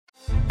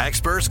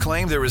Experts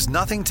claim there is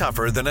nothing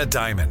tougher than a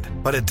diamond.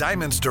 But at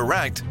Diamonds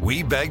Direct,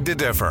 we beg to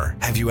differ.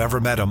 Have you ever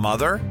met a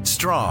mother?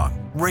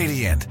 Strong,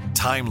 radiant,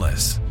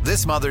 timeless.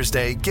 This Mother's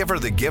Day, give her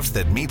the gift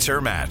that meets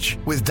her match.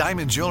 With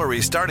diamond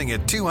jewelry starting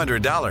at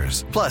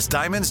 $200. Plus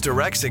Diamonds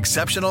Direct's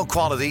exceptional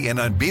quality and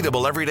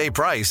unbeatable everyday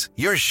price,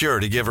 you're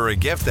sure to give her a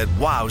gift that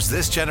wows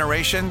this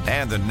generation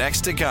and the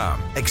next to come.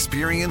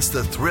 Experience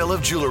the thrill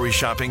of jewelry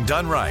shopping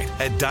done right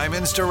at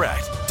Diamonds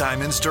Direct.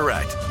 Diamonds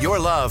Direct. Your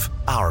love,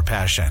 our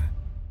passion.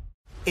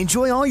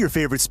 Enjoy all your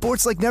favorite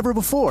sports like never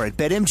before at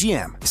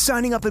BetMGM.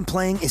 Signing up and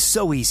playing is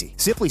so easy.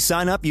 Simply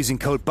sign up using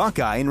code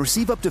Buckeye and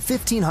receive up to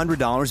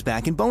 $1,500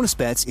 back in bonus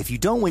bets if you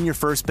don't win your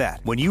first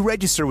bet. When you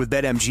register with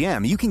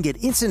BetMGM, you can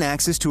get instant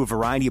access to a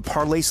variety of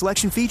parlay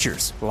selection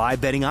features, live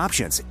betting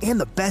options, and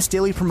the best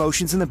daily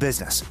promotions in the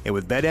business. And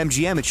with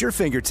BetMGM at your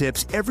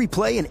fingertips, every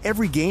play and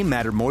every game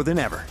matter more than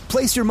ever.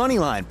 Place your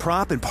moneyline,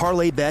 prop, and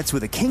parlay bets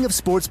with the king of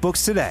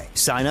sportsbooks today.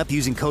 Sign up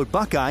using code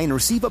Buckeye and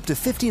receive up to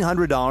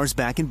 $1,500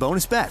 back in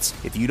bonus bets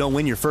if you don't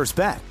win your first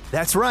bet.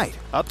 That's right,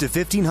 up to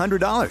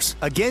 $1,500.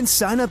 Again,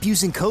 sign up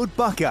using code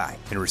Buckeye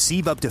and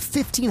receive up to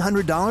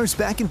 $1,500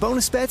 back in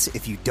bonus bets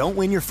if you don't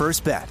win your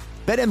first bet.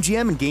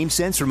 BetMGM and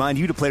GameSense remind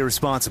you to play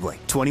responsibly.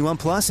 21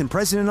 plus and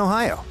present in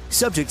Ohio.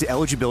 Subject to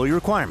eligibility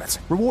requirements.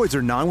 Rewards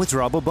are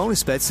non-withdrawable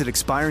bonus bets that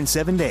expire in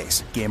 7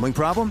 days. Gambling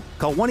problem?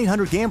 Call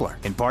 1-800-GAMBLER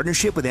in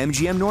partnership with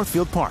MGM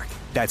Northfield Park.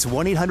 That's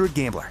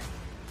 1-800-GAMBLER.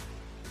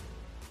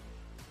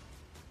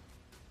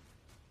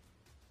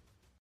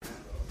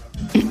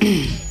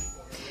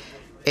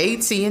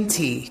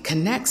 AT&T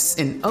connects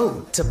an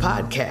ode to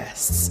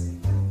podcasts.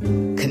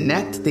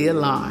 Connect the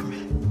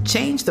alarm.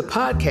 Change the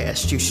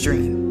podcast you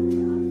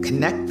stream.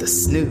 Connect the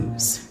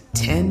snooze.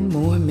 10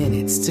 more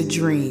minutes to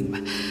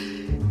dream.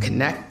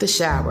 Connect the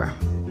shower.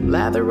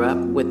 Lather up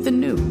with the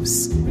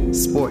news.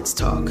 Sports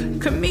talk,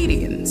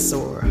 comedians,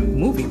 or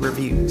movie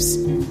reviews.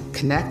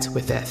 Connect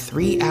with that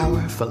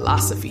 3-hour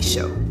philosophy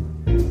show.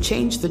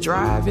 Change the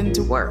drive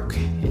into work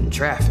in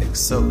traffic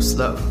so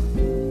slow.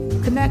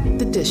 Connect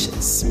the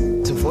dishes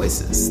to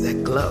voices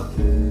that glow.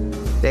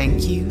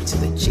 Thank you to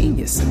the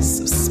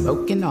geniuses of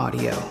spoken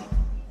audio.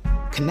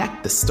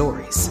 Connect the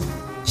stories.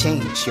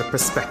 Change your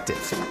perspective.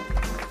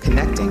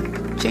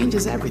 Connecting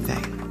changes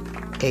everything.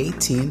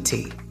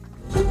 AT&T.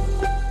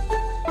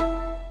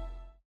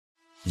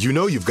 You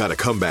know you've got a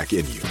comeback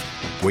in you.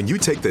 When you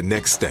take the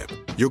next step,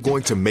 you're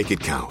going to make it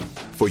count.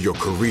 For your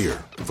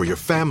career, for your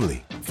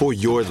family, for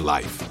your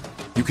life.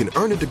 You can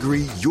earn a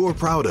degree you're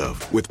proud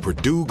of with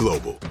Purdue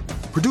Global.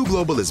 Purdue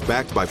Global is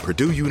backed by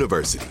Purdue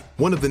University,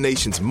 one of the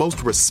nation's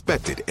most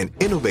respected and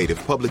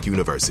innovative public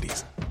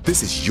universities.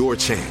 This is your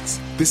chance.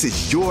 This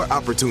is your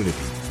opportunity.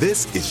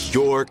 This is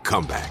your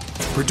comeback.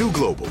 Purdue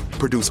Global,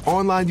 Purdue's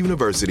online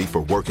university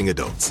for working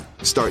adults.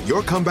 Start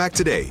your comeback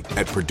today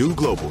at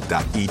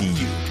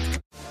purdueglobal.edu.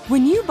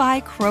 When you buy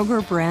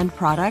Kroger brand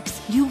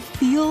products, you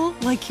feel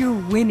like you're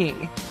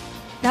winning.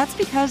 That's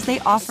because they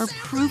offer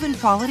proven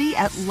quality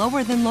at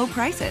lower than low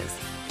prices.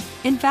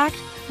 In fact,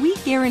 we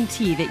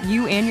guarantee that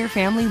you and your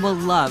family will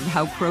love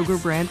how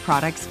Kroger brand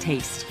products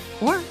taste,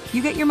 or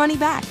you get your money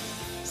back.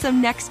 So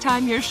next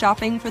time you're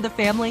shopping for the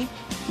family,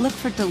 look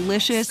for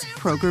delicious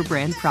Kroger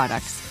brand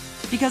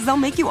products, because they'll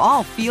make you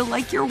all feel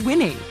like you're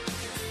winning.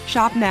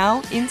 Shop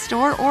now,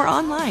 in-store, or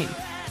online.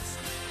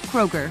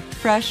 Kroger,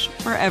 fresh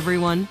for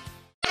everyone.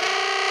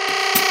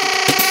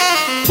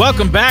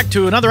 Welcome back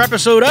to another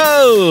episode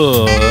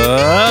of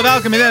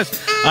Alchemy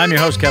This. I'm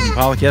your host, Kevin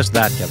Pollak. Yes,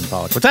 that Kevin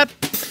Pollak. What's that?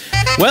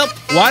 Well,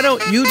 why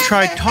don't you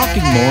try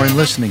talking more and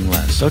listening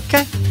less,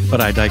 okay?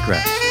 But I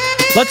digress.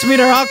 Let's meet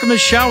our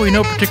alchemists, shall we? In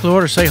no particular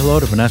order. Say hello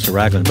to Vanessa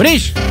Ragland.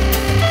 Manish,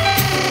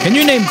 can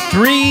you name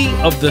 3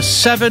 of the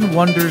 7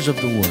 wonders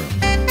of the world?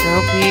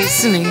 Dopey,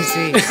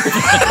 sneezy.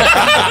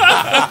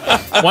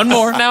 One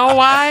more. Know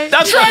why?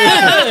 That's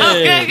right.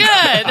 Okay,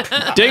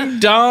 good. Ding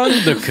dong,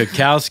 the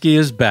Kikowski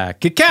is back.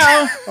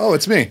 Kikau. Oh,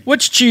 it's me.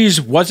 Which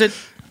cheese was it?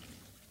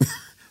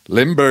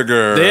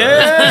 Limburger.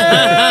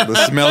 Yeah. The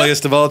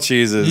smelliest of all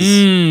cheeses.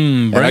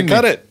 And I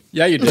cut it.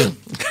 Yeah, you did.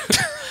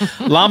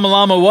 Llama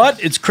Llama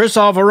what? It's Chris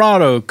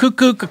Alvarado.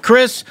 Cuckoo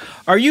Chris,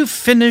 are you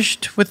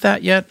finished with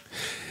that yet?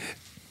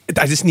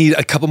 I just need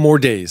a couple more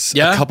days.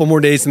 Yeah? A couple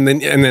more days, and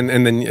then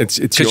it's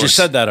yours. Because you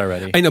said that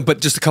already. I know, but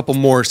just a couple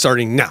more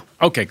starting now.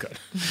 Okay, good.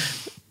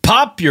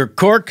 Pop your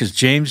cork, because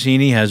James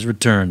Heaney has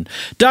returned.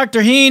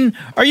 Dr. Heen,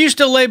 are you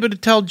still able to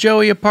tell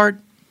Joey apart?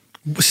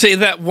 Say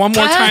that one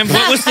more time.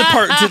 What was the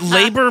part? To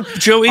labor,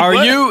 Joey? Are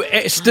what?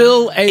 you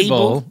still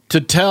able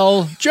to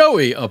tell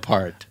Joey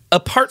apart?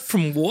 Apart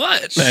from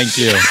what? Thank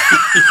you.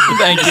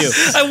 Thank you.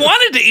 I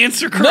wanted to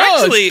answer correctly.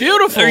 No, it's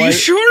beautiful. Are you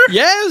sure?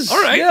 Yes.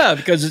 All right. Yeah,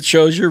 because it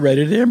shows you're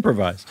ready to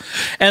improvise.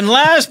 And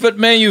last, but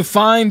may you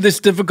find this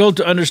difficult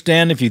to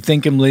understand if you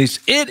think him least,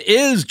 it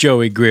is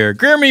Joey Greer.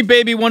 Greer me,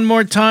 baby, one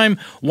more time.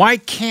 Why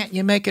can't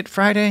you make it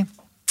Friday?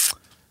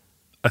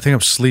 I think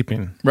I'm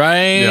sleeping.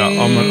 Right. Yeah,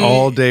 I'm an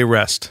all-day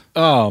rest.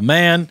 Oh,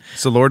 man.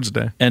 It's the Lord's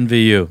Day. Envy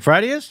you.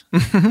 Friday is?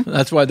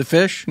 That's why the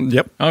fish?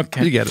 Yep.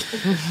 Okay. You get it.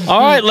 All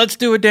right, let's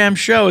do a damn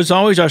show. As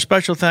always, our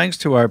special thanks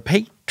to our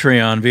patrons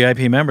Patreon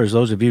VIP members,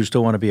 those of you who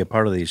still want to be a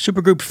part of the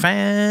Supergroup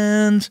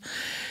fans,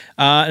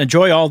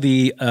 enjoy all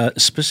the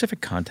specific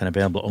content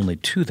available only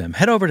to them.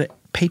 Head over to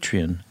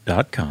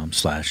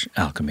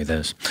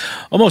patreon.com/alchemythis.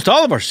 Almost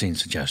all of our scene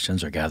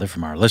suggestions are gathered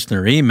from our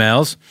listener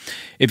emails.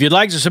 If you'd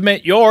like to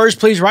submit yours,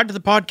 please write to the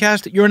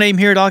podcast at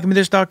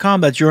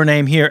yournamehere@alchemythis.com. That's your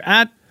name here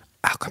at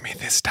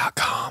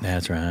alchemythis.com.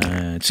 That's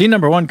right. Scene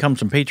number 1 comes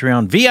from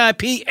Patreon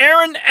VIP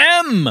Aaron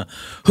M.,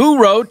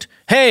 who wrote,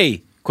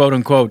 "Hey, quote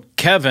unquote,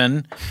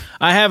 Kevin,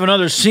 I have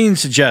another scene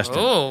suggestion.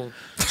 Oh.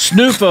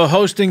 Snoofa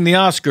hosting the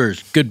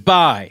Oscars.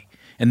 Goodbye."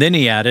 And then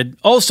he added,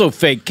 "Also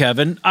fake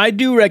Kevin, I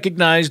do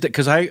recognize that,"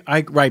 because I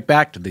write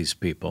back to these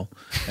people,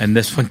 and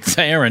this one,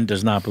 Aaron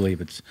does not believe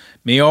it's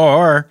me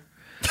or her.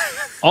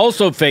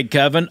 "Also fake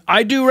Kevin,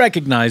 I do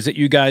recognize that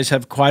you guys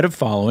have quite a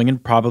following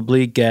and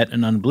probably get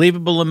an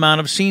unbelievable amount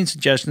of scene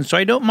suggestions, so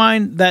I don't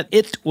mind that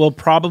it will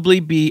probably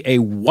be a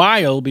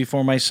while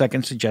before my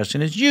second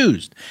suggestion is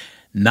used.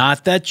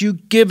 Not that you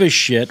give a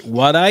shit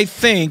what I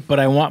think, but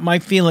I want my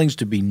feelings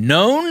to be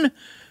known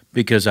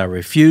because I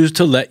refuse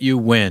to let you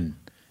win."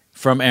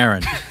 From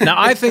Aaron. Now,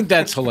 I think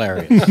that's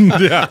hilarious.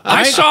 Yeah.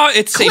 I saw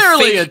it say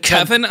clearly fake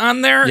Kevin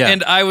on there, Yeah.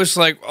 and I was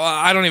like,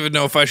 I don't even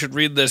know if I should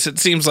read this. It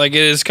seems like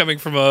it is coming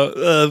from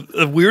a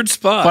weird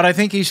spot. But I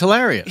think he's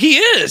hilarious. He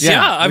is,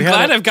 yeah. I'm we had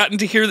glad a- I've gotten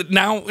to hear that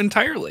now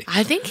entirely.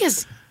 I think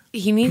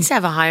he needs to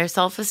have a higher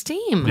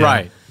self-esteem.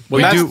 Right.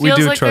 We That do feels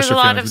like trust there's a your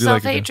lot feelings. of We do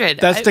like you do. self-hatred.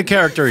 That's the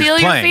character he's Feel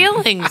playing.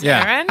 your feelings,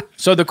 Aaron.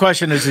 So the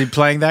question is he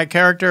playing that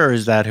character, or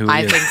is that who he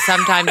I is? think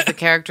sometimes the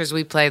characters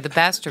we play the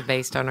best are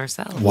based on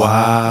ourselves.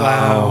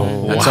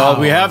 Wow. That's all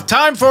we have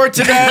time for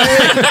today.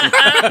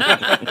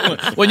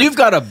 When you've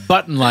got a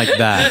button like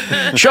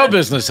that, show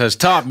business has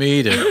taught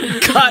me to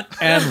cut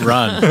and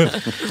run.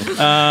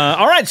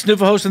 All right,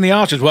 Snoofa hosting the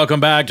Oscars.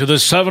 Welcome back to the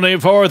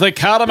 74th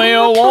Academy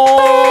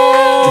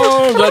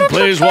Awards. And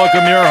please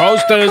welcome your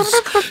hostess,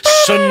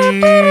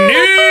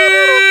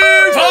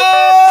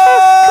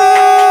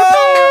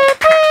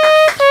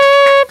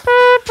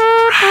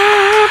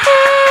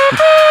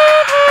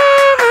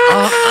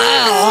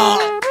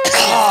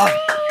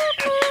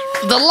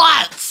 The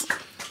lights,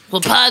 the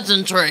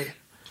pageantry,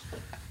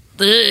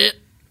 the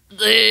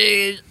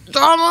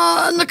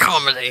drama and the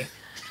comedy.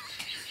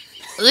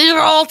 These are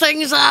all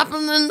things that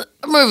happen in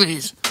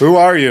movies. Who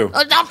are you?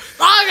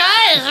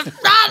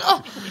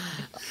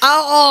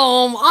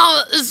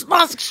 It's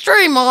my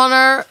extreme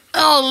honor.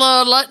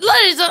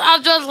 Ladies,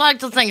 I'd just like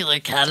to thank the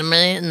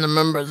Academy and the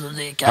members of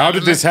the Academy. How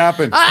did this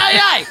happen?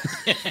 Hey!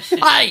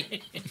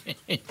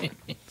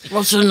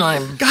 What's your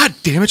name? God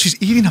damn it,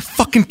 she's eating a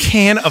fucking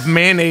can of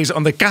mayonnaise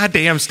on the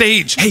goddamn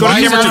stage. Hey, Go to why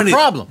is camera that two. a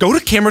problem? Go to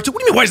camera 2. What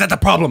do you mean, why is that the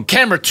problem?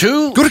 Camera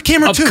 2? Go to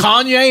camera of 2.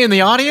 Kanye in the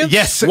audience?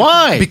 Yes.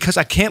 Why? Because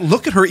I can't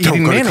look at her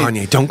eating go to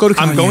mayonnaise. Kanye. Don't go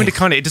to I'm Kanye. going to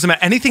Kanye. It doesn't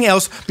matter anything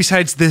else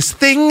besides this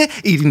thing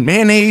eating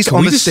mayonnaise Can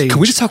on we the just stage. can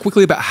we just talk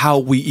quickly about how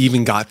we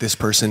even got this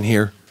person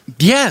here?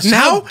 Yes. Now?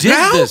 How did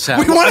Now? this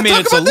happen? We wanna I mean,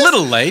 talk it's a about this?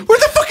 little late. We're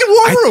in the fucking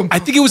war room. I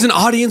think it was an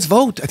audience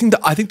vote. I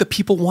think the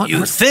people want You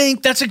her.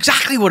 think that's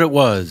exactly what it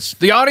was.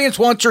 The audience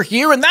wants her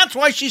here, and that's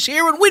why she's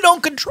here, and we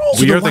don't control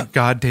We her. are the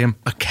goddamn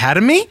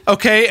Academy,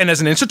 okay? And as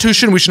an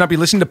institution, we should not be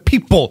listening to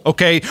people,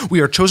 okay?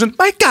 We are chosen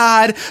by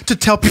God to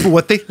tell people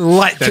what they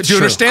like. That's Do you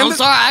true. understand? I'm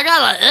sorry, I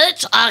got an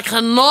itch I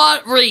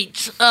cannot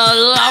reach.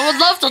 I would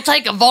love to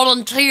take a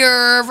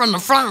volunteer from the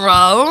front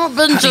row.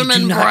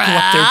 Benjamin do not go up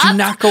Bratt. there. Do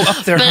not go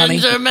up there, honey.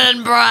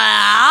 Benjamin Bratt.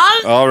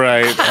 All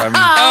right.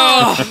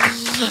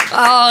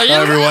 Oh, you,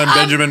 everyone,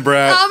 Benjamin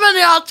Bratt. How many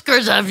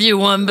Oscars have you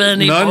won,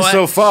 Benny? None boy?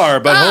 so far,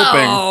 but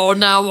hoping. Oh,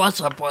 now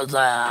what's up with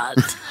that?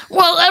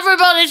 Well,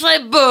 everybody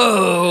say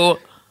boo.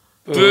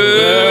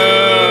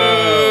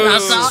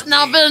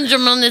 Now,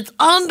 Benjamin, it's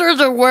under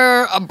the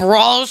where a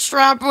bra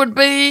strap would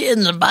be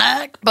in the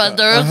back, but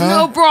there is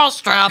no bra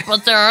strap,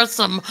 but there are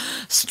some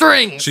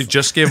strings. She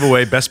just gave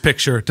away Best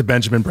Picture to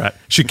Benjamin Bratt.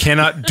 She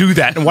cannot do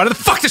that. And why the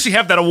fuck does she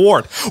have that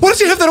award? Why does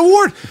she have that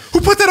award?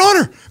 Who put that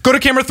on her? Go to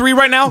camera 3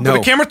 right now. Go No.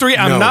 to camera 3.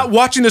 I'm No. not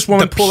watching this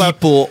woman The pull out.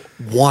 people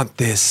want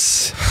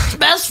this.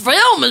 Best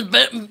film is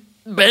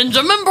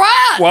Benjamin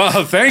Bratt.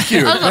 Wow, thank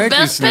you. That's the Thank you,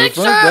 best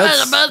picture.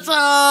 Snoofa. And the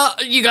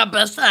best, you got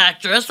best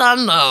actress, I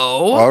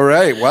know. All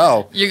right,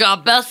 wow. You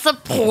got best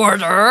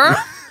supporter.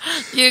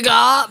 You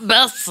got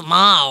best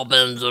smile,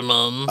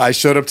 Benjamin. I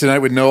showed up tonight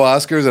with no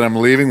Oscars, and I'm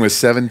leaving with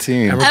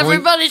 17.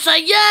 Everybody say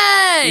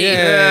yay!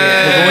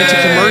 We're going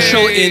to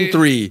commercial in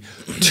 3,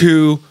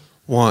 2,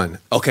 1.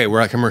 Okay,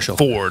 we're at commercial.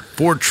 Ford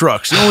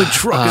trucks. The only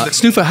truck.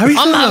 Snoofa, how are you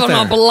I'm feeling out having a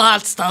there?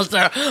 blast out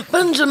there.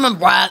 Benjamin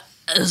Bratt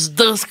is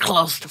this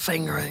close to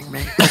fingering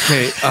me.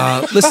 Okay,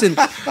 listen.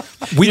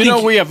 You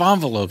know, we have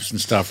envelopes and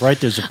stuff, right?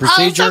 There's a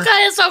procedure.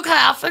 It's okay.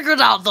 I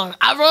figured out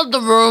I read the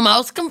room. I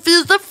was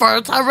confused at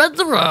first. I read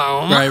the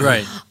room.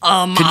 Right.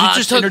 Can you I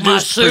just took my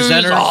introduce shoes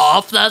presenters?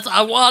 off.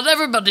 I want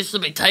everybody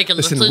should be taking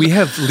Listen, the shoes. we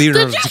have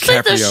Leonardo Did you see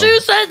the DiCaprio.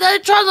 shoes they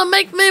tried to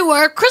make me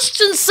wear?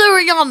 Christian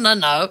Siriano,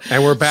 no.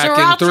 And we're back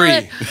in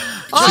 3.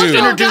 Just no,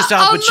 introduce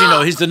Al oh, Pacino.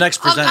 no. He's the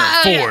next presenter.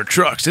 Okay. Ford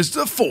trucks. It's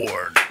the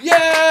Ford.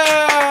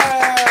 Yeah!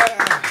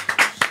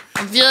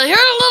 If you hear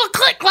a little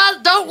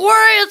click-clack, don't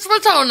worry, it's my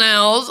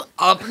toenails.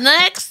 Up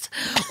next,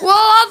 well,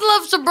 I'd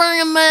love to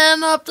bring a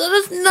man up that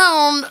is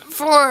known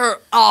for,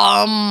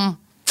 oh,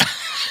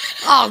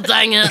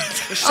 dang it.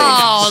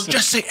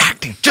 Just say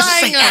acting. Just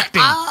say Dang it.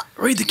 acting.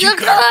 Read the cue card.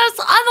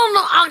 I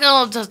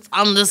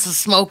don't know. This is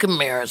smoke and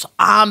mirrors.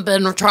 I've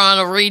been trying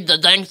to read the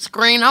dang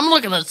screen. I'm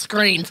looking at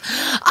screens.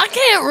 I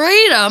can't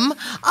read them.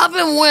 I've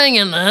been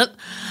winging it.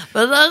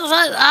 But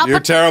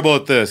You're terrible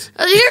at this.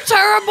 You're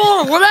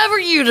terrible. Whatever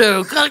you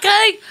do,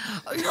 okay?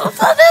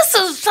 This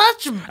is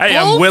such Hey,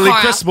 I'm Willie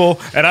Crispell,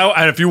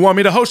 and if you want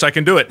me to host, I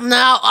can do it.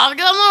 Now, I'm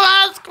going to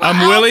ask...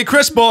 I'm Willie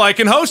Crispell. I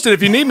can host it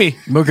if you need me.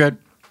 We're good.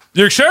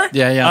 You're sure?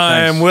 Yeah, I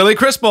thanks. am Willie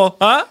Crispell.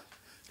 Huh?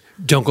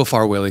 Don't go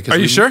far, Willie. Are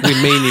you sure? We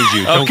may need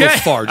you. Don't go Okay.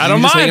 far. I don't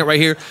you just mind. hang it right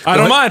here. I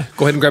don't mind.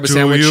 Go ahead and grab a Do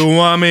sandwich. you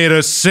want me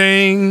to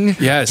sing?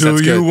 Yes, Do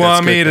that's you good.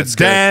 want That's me good. to That's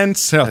good.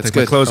 dance? I'll That's take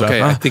my good. clothes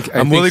Okay, off. Huh? I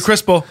I'm think Willie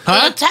Crispell.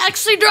 Huh? The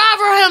taxi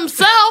driver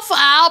himself,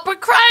 Al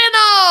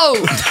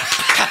Pacrano.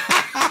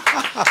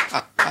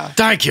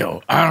 Thank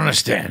you. I don't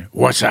understand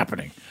what's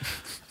happening.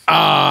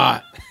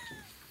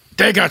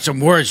 They got some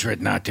words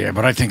written out there,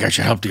 but I think I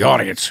should help the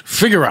audience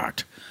figure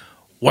out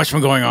what's been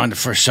going on the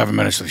first 7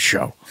 minutes of the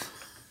show.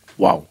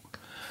 Wow.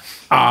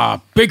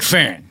 Big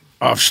fan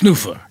of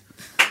Snoofer.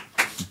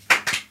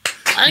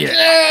 Thank you.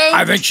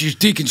 I think she's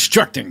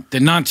deconstructing the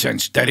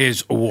nonsense that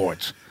is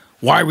awards.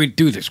 Why we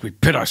do this, we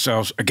pit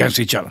ourselves against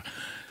each other.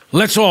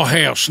 Let's all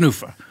hail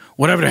Snoofer.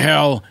 Whatever the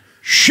hell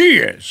she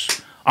is,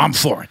 I'm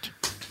for it.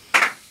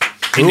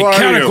 In Who the are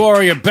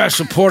category of Best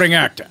Supporting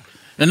Actor,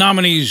 the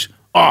nominees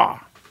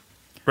are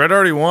Brett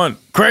already won.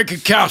 Craig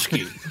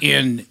Kukowski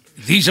in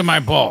These Are My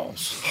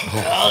Balls.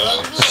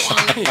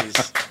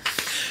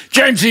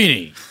 James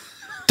Heaney,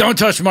 Don't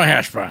Touch My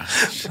Hash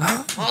Browns.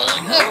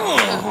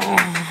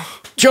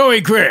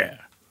 Joey Greer,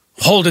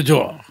 Hold the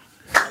Door.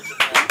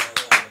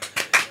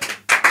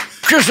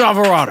 Chris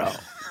Alvarado,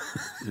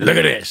 Look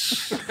at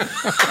This.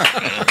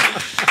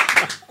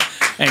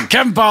 And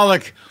Kevin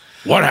Pollak,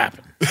 What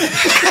Happened?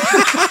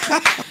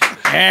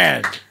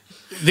 And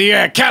the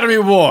Academy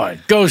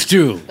Award goes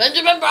to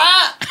Benjamin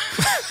Bratt.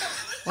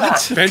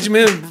 What?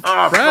 Benjamin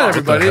Bratt,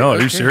 everybody. hell?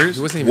 Are you serious?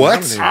 He wasn't even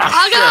What? nominated.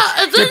 I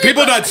got... Did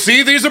people not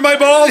see these are my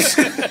balls?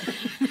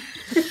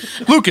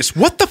 Lucas,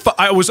 what the fuck?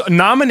 I was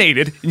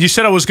nominated, and you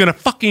said I was going to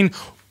fucking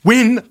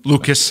win,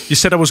 Lucas. You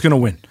said I was going to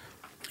win.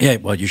 Yeah,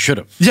 well, you should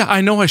have. Yeah,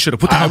 I know I should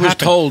have. What the I hell was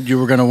happened? told you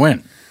were going to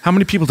win. How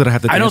many people did I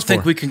have to dance for? I don't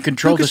think we can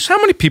control Lucas, this. how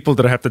many people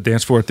did I have to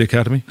dance for at the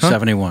Academy? Huh?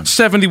 71.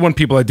 71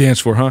 people I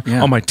danced for, huh?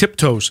 Yeah. On my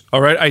tiptoes,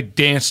 all right? I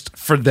danced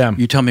for them.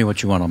 You tell me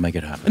what you want, I'll make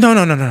it happen. No. Do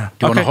you want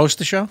to Okay. host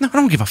the show? No, I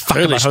don't give a fuck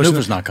Clearly, about hosting.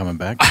 Snooper's not coming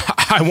back.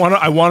 I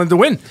wanted to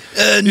win.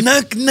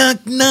 Knock,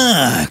 knock,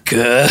 knock.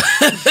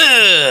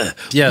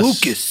 Yes.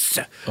 Lucas,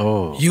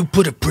 Oh. you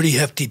put a pretty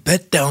hefty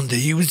bet down that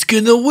he was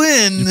going to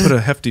win. Put a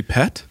hefty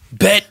pet?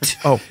 Bet.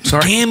 Oh,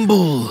 sorry.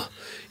 Gamble.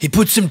 He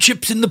put some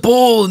chips in the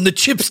bowl, and the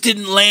chips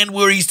didn't land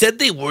where he said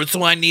they were,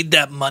 so I need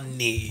that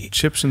money.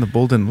 Chips in the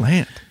bowl didn't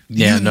land.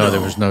 Yeah, You no, know.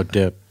 there was no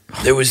dip.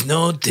 There was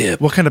no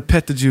dip. What kind of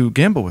pet did you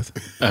gamble with?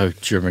 Oh,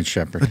 German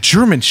Shepherd. A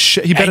German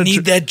He I better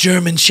need that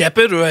German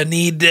Shepherd, or I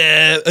need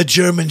a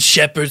German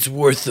Shepherd's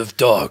worth of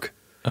dog.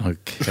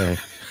 Okay.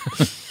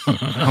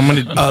 How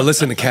many?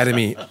 Listen,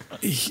 Academy,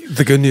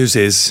 the good news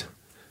is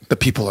the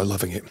people are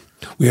loving it.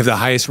 We have the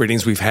highest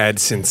ratings we've had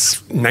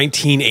since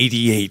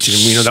 1988. And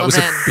we know that Well, was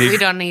then a big... we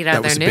don't need that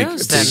other was a big-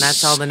 news. big- Then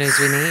that's all the news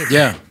we need.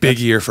 Yeah. Big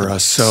year for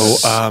us. So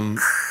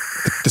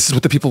this is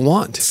what the people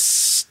want.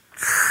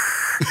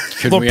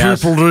 Could we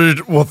ask?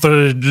 did what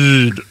they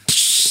did.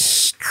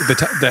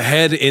 The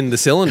head in the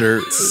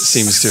cylinder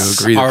seems to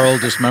agree. Our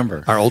oldest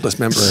member. Our oldest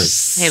member.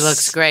 He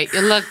looks great.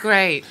 You look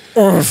great.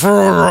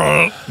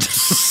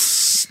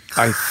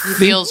 I He think,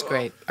 feels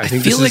great. I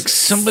think I feel this like is...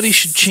 somebody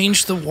should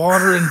change the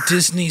water in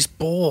Disney's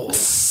bowl.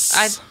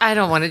 I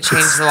don't want to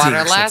change the water.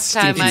 Stinks. Last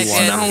time I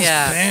Stinky did, water.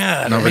 yeah.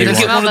 Bad. Nobody Maybe wants-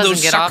 get one of Smell those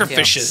doesn't get off sucker you.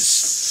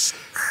 fishes.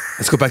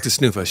 Let's go back to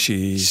Snoofa.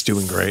 She's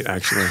doing great,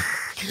 actually.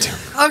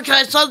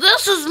 Okay, so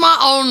this is my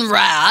own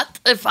rat.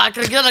 If I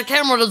could get a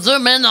camera to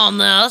zoom in on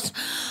this.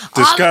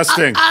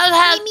 Disgusting.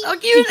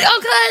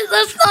 Okay,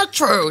 that's not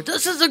true.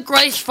 This is a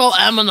graceful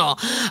aminal.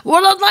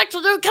 What I'd like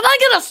to do, can I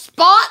get a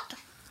spot?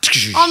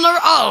 On the,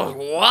 oh,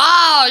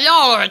 wow,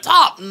 y'all are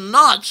top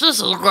notch. This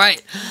is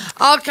great.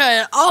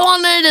 Okay, all I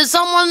need is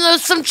someone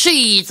with some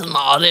cheese in the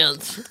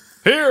audience.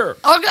 Here.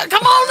 Okay,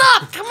 come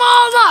on up. Come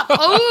on up.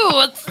 Ooh,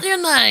 what's your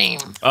name?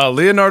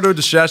 Leonardo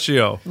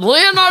DiCaprio.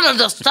 Leonardo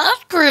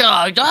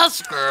DiCaprio.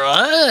 That's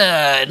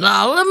great.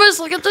 Now, let me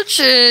look at the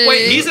cheese.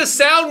 Wait, he's a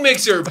sound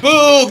mixer.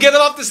 Boo! Get him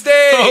off the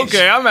stage.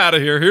 Okay, I'm out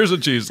of here. Here's a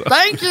cheese.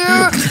 Thank you.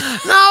 Now,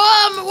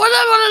 what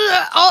I want to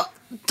do, oh,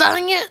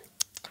 dang it.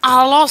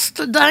 I lost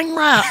the dang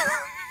rat.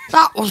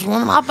 That was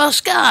one of my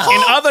best guys.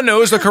 In other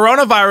news, the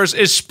coronavirus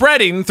is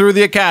spreading through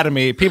the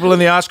Academy. People in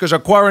the Oscars are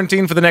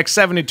quarantined for the next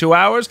 72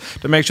 hours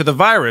to make sure the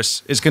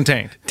virus is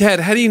contained. Dad,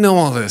 how do you know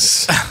all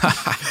this?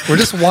 We're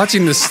just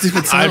watching this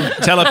stupid song. I'm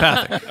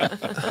telepathic.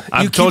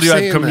 I've keep told you I've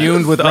saying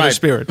communed that. with other Right,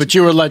 spirits. but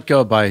you were let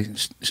go by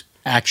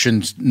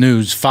Action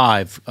News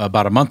 5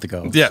 about a month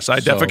ago. Yes, I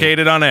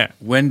defecated on air.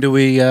 When do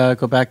we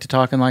go back to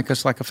talking like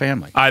us like a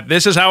family?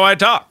 This is how I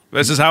talk.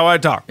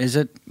 Is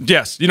it?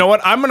 Yes. You know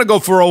what? I'm going to go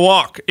for a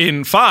walk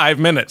in 5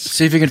 minutes.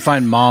 See if you can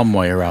find Mom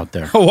while you're out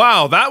there. Oh,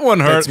 wow, that one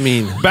hurt. That's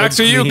mean. Back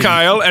to you,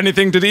 Kyle.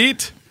 Anything to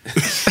eat?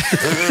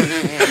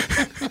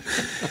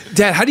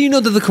 Dad, how do you know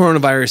that the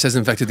coronavirus has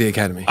infected the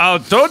academy? I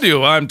told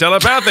you, I'm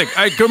telepathic.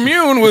 I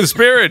commune with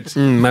spirits.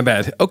 My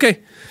bad. Okay.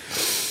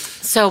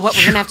 So what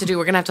we're going to have to do,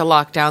 we're going to have to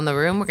lock down the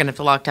room. We're going to have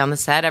to lock down the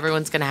set.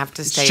 Everyone's going to have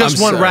to stay.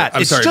 Just one rat.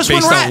 I'm sorry. Just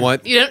Based one on rat.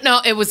 what? You don't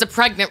know. It was a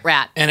pregnant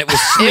rat. And it was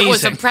sneezing. It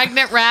was a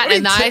pregnant rat,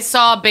 and I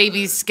saw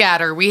babies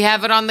scatter. We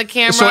have it on the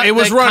camera. So it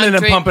was The running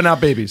country- and pumping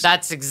out babies.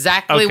 That's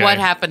exactly Okay. what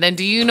happened. And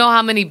do you know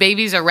how many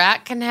babies a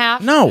rat can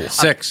have? No.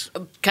 6.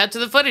 Cut to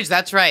the footage.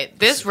 That's right.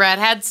 This rat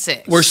had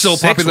 6. We're so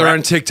popular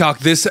on TikTok.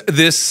 This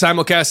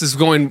simulcast is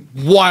going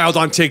wild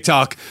on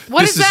TikTok.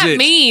 What This does is that it.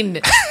 mean?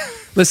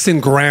 Listen,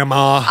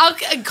 Grandma.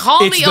 Okay,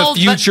 call It's me the old.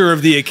 but future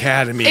of the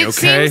academy, It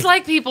okay? seems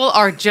like people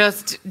are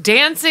just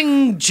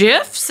dancing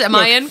GIFs. Am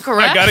I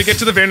incorrect? I got to get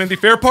to the Vanity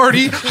Fair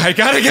party. I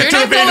got to get You're to the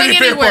not going Vanity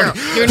Fair anywhere. party.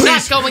 You're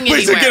not going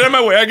Please anywhere. get out of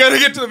my way. I got to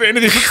get to the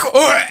Vanity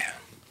Fair.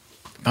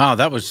 Wow,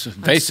 that was I'm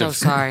invasive.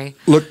 so sorry.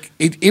 Look,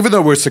 even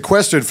though we're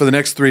sequestered for the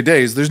next 3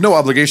 days, there's no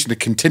obligation to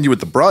continue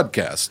with the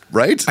broadcast,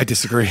 right? I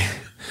disagree.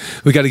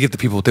 We got to give the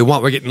people what they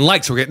want. We're getting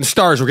likes. We're getting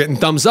stars. We're getting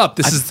thumbs up.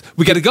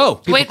 We got to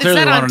go. Wait, is clearly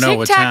that on wanna know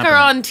what's TikTok or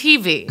happening. on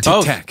TV?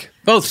 TikTok.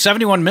 Both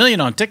 71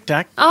 million on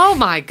TikTok. Oh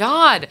my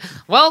God.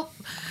 Well,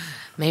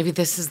 maybe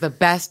this is the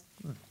best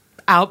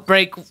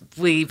outbreak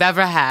we've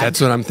ever had.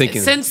 That's what I'm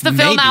thinking. Since the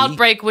film Maybe.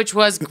 Outbreak, which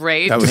was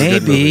great. That was a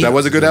good movie. Maybe That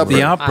was a good outbreak.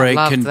 the outbreak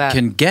I loved that.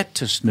 can get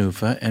to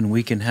Snoofa, and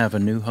we can have a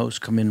new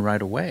host come in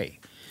right away.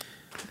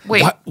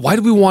 Wait, Why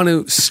do we want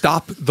to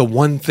stop the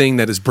one thing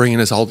that is bringing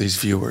us all these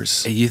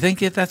viewers? You think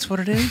that that's what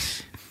it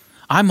is?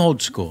 I'm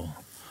old school.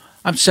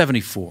 I'm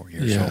 74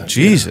 years old.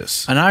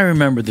 Jesus. And I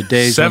remember the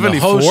days when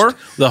 74?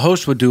 the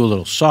host would do a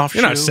little soft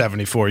You're not shoe.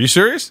 74. You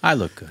serious? I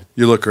look good.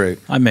 You look great.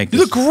 I make You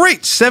this. look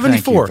great.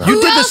 74. Thank you, You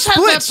Who did the else has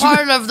splits. that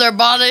part of their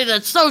body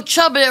that's so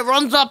chubby it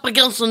runs up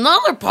against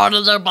another part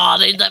of their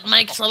body that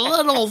makes a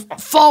little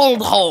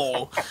fold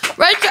hole?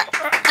 Right there.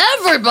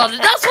 Everybody.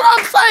 That's what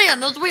I'm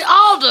saying. Is we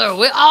all do.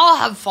 We all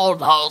have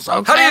fold holes,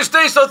 okay?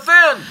 stay so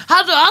thin?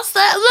 How do I say?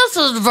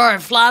 This is a very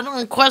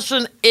flattering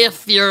question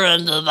if you're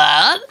into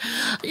that.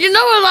 You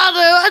know what I do?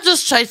 I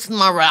just chasing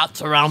my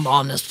rats around,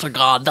 honest to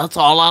God. That's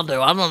all I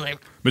do. I don't even...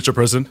 Mr.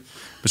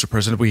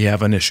 President, we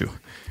have an issue.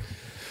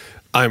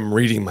 I'm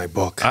reading my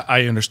book.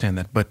 I understand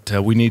that, but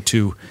we need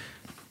to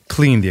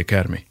clean the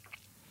academy.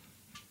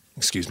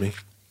 Excuse me?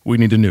 We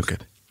need to nuke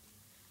it.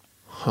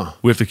 Huh.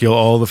 We have to kill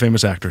all the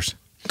famous actors.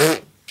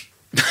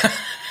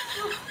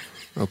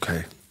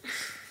 Okay.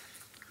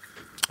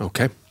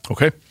 Okay.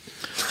 Okay?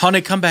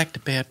 Honey, come back to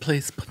bed,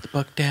 please. Put the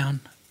book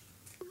down.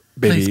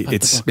 Baby,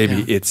 Please put the book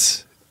down.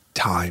 it's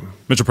time.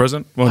 Mr.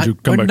 President, why don't you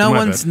come back no to my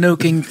one's bed?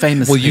 nuking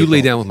famous Will you people.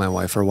 lay down with my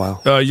wife for a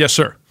while? Yes,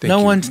 sir. Thank no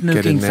you. one's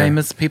Get in nuking there.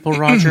 famous people,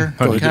 Roger.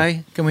 How do you do?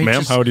 Okay? Can we Ma'am,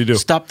 just how do you do?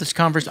 stop this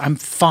conversation? I'm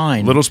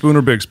fine. Little spoon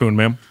or big spoon,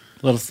 ma'am?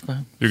 Little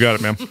spoon. You got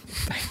it, ma'am.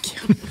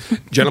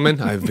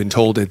 Gentlemen, I've been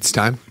told it's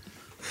time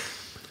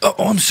Oh,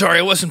 I'm sorry,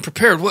 I wasn't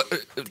prepared. What?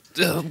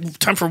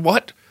 Time for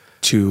what?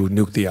 to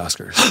nuke the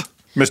Oscars.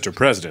 Mr.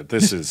 President,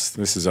 this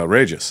is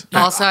outrageous.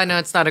 also, I know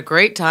it's not a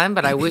great time,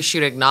 but I wish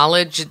you'd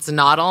acknowledge it's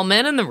not all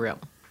men in the room.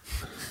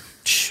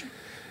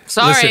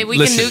 Sorry, we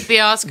can nuke the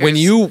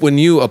Oscars. When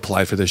you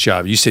applied for this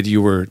job, you said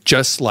you were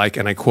just like,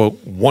 and I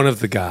quote, one of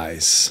the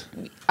guys.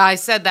 I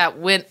said that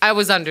when I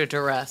was under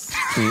duress.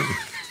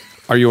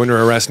 Are you under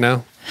arrest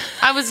now?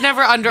 I was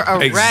never under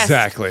arrest.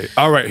 Exactly.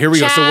 All right, here we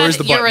go. So Chad, where's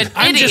the you're button? an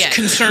I'm just idiot.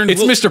 concerned.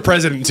 It's Mr.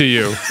 President to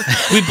you.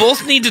 We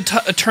both need to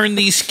turn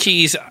these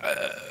keys,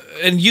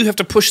 and you have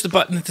to push the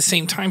button at the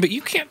same time, but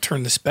you can't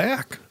turn this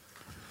back.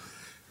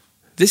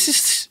 This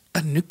is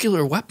a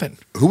nuclear weapon.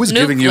 Who was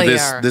giving you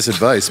Nuclear. this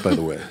advice, by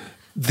the way?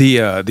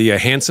 The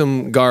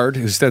handsome guard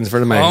who stands in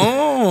front of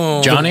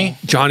my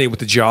Johnny with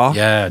the jaw.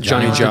 Yeah,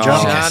 Johnny Johnny with the Jaw.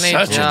 jaw. Johnny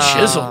Such Jaw. a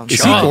chisel.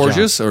 Is he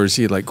gorgeous or is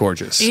he like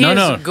gorgeous? He No, is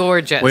no.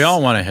 gorgeous. We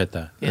all want to hit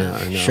that. Yeah.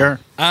 I know. Sure.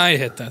 I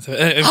hit that.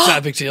 It's not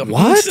a big deal.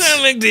 What? It's not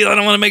a big deal. I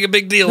don't want to make a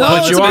big deal. No, out of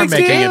But it. you it's a are big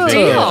making a big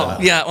deal. deal.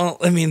 Yeah, well,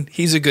 I mean,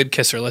 he's a good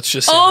kisser. Let's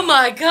just say. Oh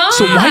my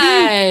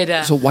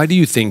God. So why do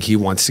you think he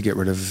wants to get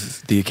rid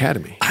of the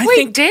Academy? I Wait,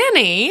 think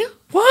Danny.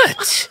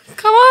 what?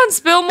 Come on,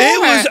 spill more. It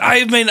was.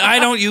 I mean, I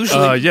don't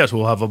usually. Yes,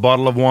 we'll have a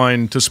bottle of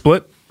wine to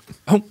split.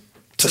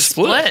 to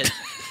split.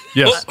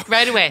 Yes.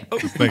 Right away.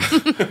 Thank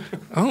you.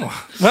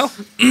 Oh well.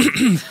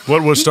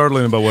 What was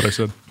startling about what I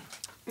said?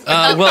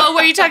 Oh,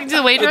 were you talking to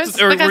the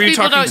waitress? Or Because were you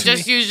people talking don't to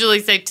just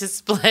usually say to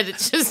split.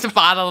 It's just a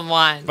bottle of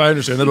wine. I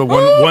understand that, but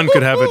one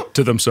could have it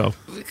to themselves.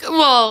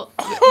 Well,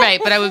 right,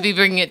 but I would be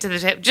bringing it to the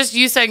table. Just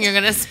you saying you're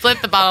going to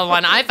split the bottle of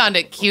wine. I found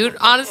it cute,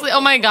 honestly.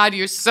 Oh my God,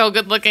 you're so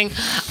good looking.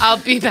 I'll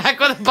be back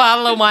with a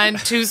bottle of wine,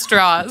 2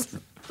 straws.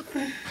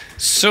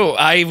 So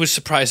I was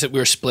surprised that we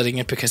were splitting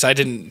it because I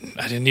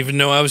didn't even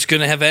know I was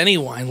going to have any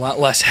wine, lot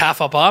less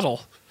half a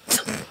bottle.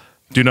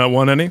 Do you not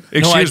want any?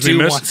 No, I Excuse me, do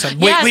miss. want some.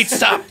 Wait, Yes. wait,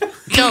 stop.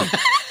 Go.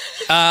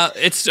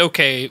 It's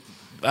okay.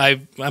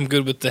 I'm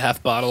good with the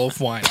half bottle of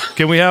wine.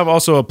 Can we have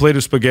also a plate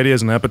of spaghetti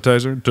as an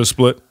appetizer to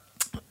split?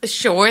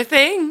 Sure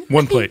thing.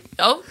 One plate.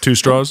 Oh. 2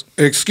 straws.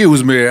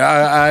 Excuse me,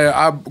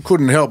 I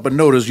couldn't help but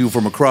notice you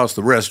from across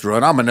the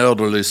restaurant. I'm an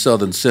elderly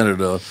Southern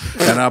senator,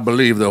 and I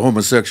believe that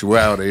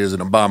homosexuality is an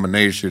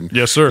abomination.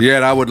 Yes, sir.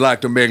 Yet I would like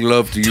to make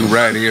love to you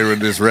right here in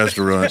this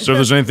restaurant. So if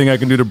there's anything I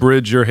can do to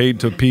bridge your hate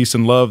to peace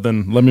and love,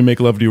 then let me make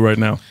love to you right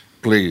now.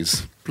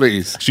 Please,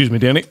 please. Excuse me,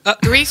 Danny.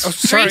 Three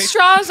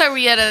straws? Are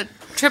we at a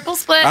triple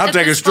split? I'll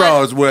take a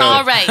straw as well.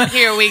 All right,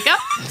 here we go.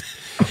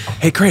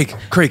 Hey, Craig,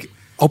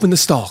 open the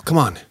stall. Come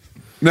on.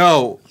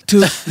 No.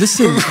 Dude,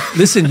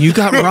 listen, you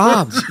got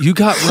robbed. You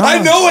got robbed.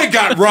 I know I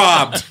got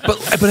robbed.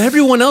 But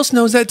everyone else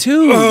knows that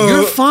too.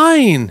 You're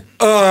fine.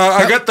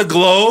 I got the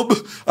Globe.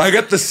 I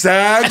got the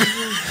SAG.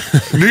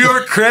 New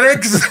York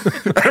Critics.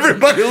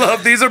 Everybody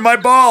loved these are my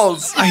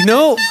balls. I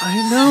know.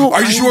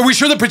 Are we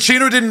sure the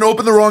Pacino didn't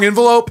open the wrong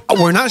envelope?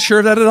 We're not sure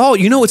of that at all.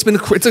 You know, it's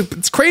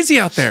crazy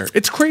out there.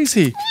 It's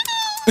crazy.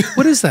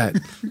 What is that?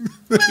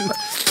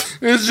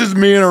 It's just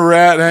me and a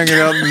rat hanging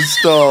out in the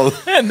stall.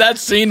 And that's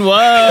scene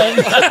 1.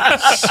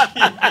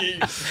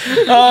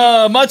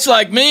 Much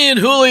like me and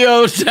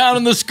Julio down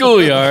in the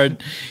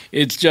schoolyard,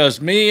 it's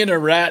just me and a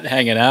rat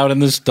hanging out in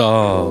the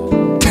stall.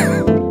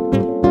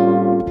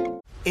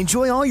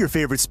 Enjoy all your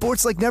favorite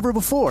sports like never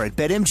before at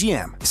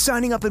BetMGM.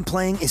 Signing up and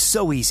playing is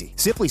so easy.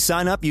 Simply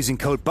sign up using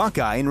code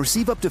Buckeye and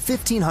receive up to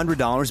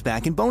 $1,500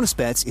 back in bonus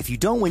bets if you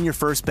don't win your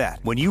first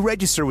bet. When you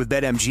register with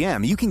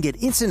BetMGM, you can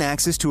get instant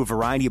access to a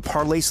variety of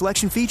parlay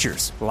selection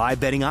features, live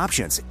betting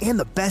options, and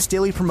the best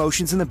daily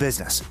promotions in the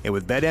business. And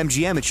with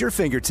BetMGM at your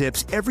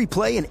fingertips, every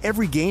play and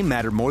every game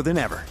matter more than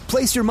ever.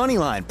 Place your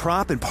moneyline,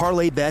 prop, and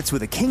parlay bets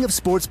with the king of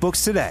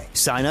sportsbooks today.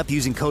 Sign up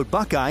using code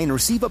Buckeye and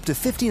receive up to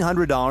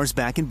 $1,500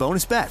 back in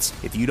bonus bets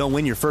if you don't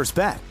win your first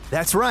bet.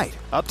 That's right,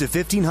 up to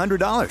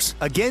 $1,500.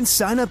 Again,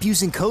 sign up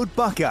using code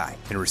Buckeye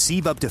and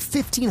receive up to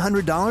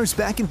 $1,500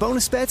 back in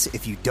bonus bets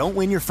if you don't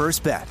win your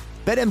first bet.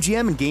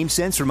 BetMGM and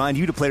GameSense remind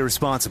you to play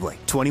responsibly.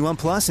 21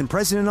 plus and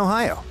present in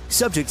Ohio.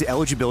 Subject to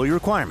eligibility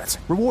requirements.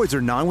 Rewards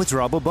are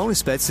non-withdrawable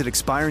bonus bets that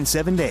expire in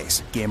 7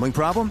 days. Gambling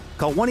problem?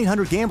 Call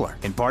 1-800-GAMBLER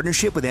in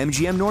partnership with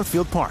MGM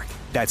Northfield Park.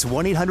 That's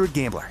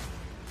 1-800-GAMBLER.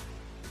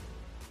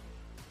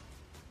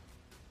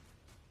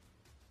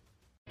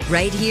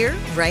 Right here,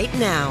 right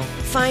now.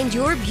 Find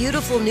your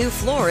beautiful new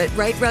floor at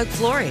Right Rug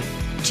Flooring.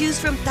 Choose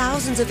from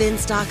thousands of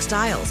in-stock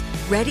styles,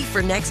 ready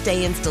for next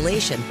day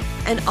installation,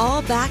 and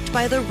all backed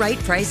by the right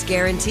price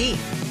guarantee.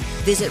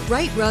 Visit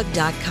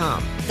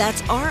rightrug.com.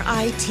 That's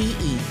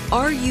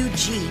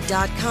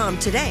RITERUG.com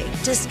today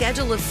to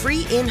schedule a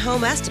free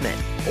in-home estimate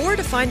or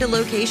to find a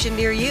location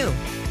near you.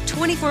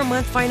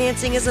 24-month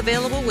financing is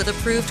available with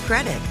approved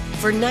credit.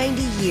 For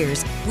 90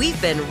 years, we've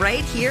been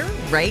right here,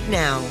 right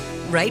now.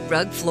 Right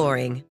Rug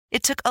Flooring.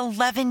 It took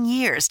 11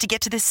 years to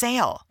get to this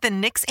sale. The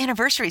Knix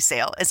Anniversary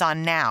Sale is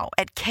on now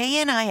at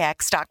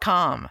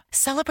KNIX.com.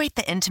 Celebrate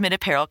the intimate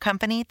apparel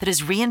company that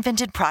has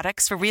reinvented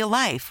products for real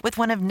life with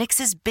one of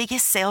Knix's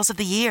biggest sales of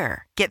the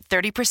year. Get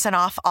 30%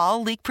 off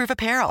all leak-proof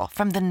apparel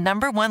from the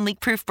 #1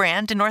 leak-proof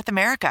brand in North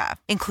America,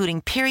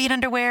 including period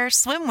underwear,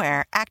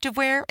 swimwear,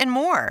 activewear, and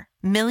more.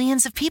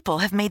 Millions of people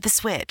have made the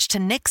switch to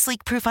Knix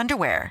leak-proof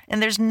underwear,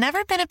 and there's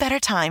never been a better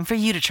time for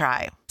you to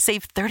try.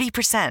 Save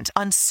 30%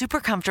 on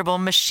super comfortable,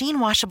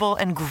 machine-washable,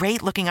 and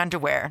great-looking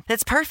underwear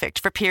that's perfect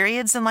for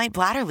periods and light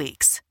bladder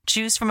leaks.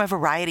 Choose from a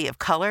variety of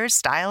colors,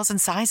 styles, and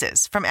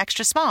sizes, from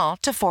extra small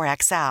to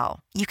 4XL.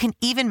 You can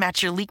even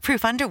match your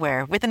leak-proof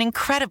underwear with an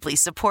incredibly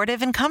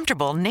supportive and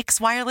comfortable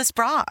Knix wireless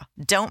bra.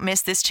 Don't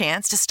miss this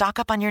chance to stock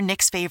up on your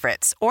Knix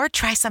favorites or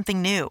try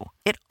something new.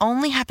 It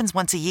only happens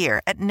once a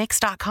year at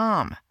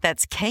Knix.com.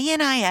 That's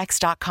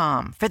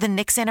KNIX.com for the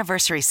Knix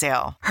Anniversary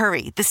Sale.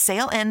 Hurry, the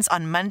sale ends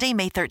on Monday,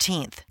 May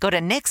 13th. Go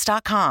to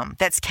Knix.com.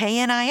 That's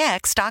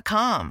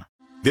KNIX.com.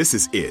 This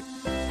is it.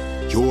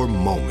 Your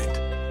moment.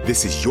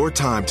 This is your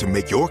time to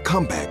make your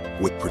comeback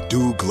with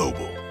Purdue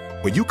Global.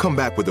 When you come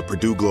back with a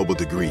Purdue Global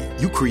degree,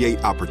 you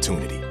create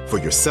opportunity for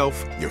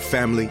yourself, your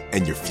family,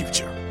 and your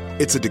future.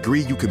 It's a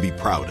degree you can be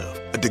proud of,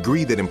 a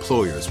degree that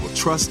employers will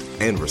trust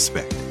and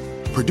respect.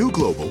 Purdue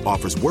Global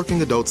offers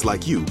working adults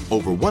like you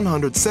over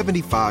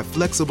 175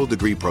 flexible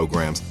degree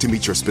programs to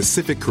meet your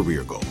specific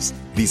career goals.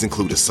 These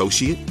include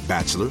associate,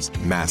 bachelor's,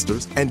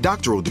 master's, and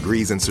doctoral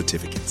degrees and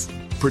certificates.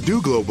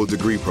 Purdue Global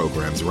degree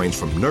programs range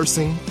from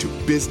nursing to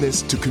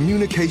business to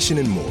communication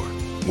and more.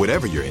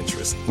 Whatever your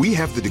interest, we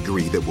have the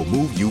degree that will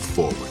move you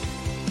forward.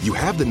 You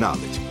have the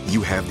knowledge,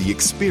 you have the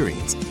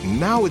experience.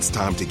 Now it's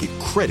time to get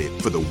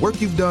credit for the work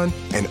you've done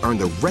and earn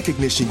the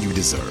recognition you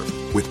deserve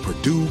with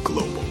Purdue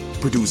Global,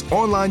 Purdue's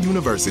online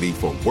university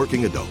for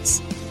working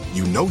adults.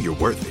 You know you're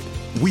worth it.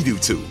 We do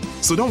too.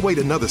 So don't wait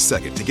another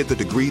second to get the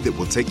degree that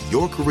will take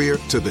your career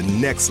to the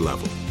next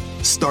level.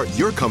 Start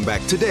your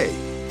comeback today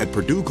at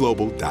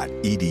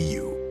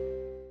purdueglobal.edu.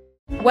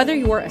 Whether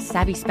you're a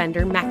savvy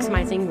spender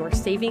maximizing your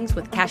savings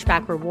with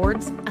cashback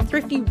rewards, a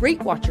thrifty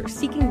rate watcher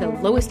seeking the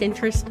lowest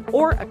interest,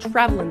 or a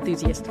travel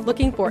enthusiast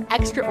looking for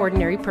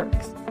extraordinary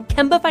perks,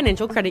 Kemba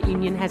Financial Credit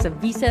Union has a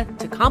visa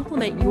to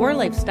complement your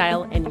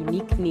lifestyle and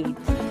unique needs.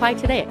 Apply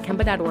today at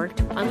Kemba.org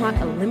to unlock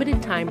a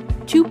limited time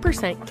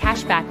 2%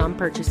 cash back on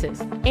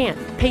purchases and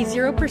pay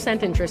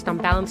 0% interest on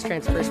balance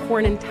transfers for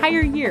an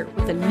entire year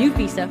with a new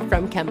visa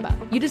from Kemba.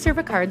 You deserve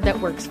a card that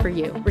works for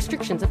you.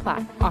 Restrictions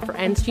apply. Offer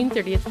ends June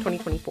 30th,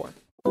 2024.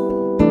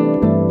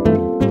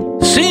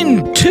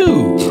 Scene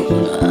 2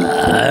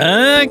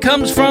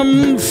 comes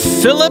from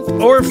Philip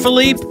or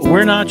Philippe.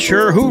 We're not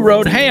sure who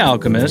wrote Hey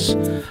Alchemist.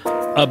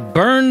 A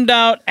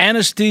burned-out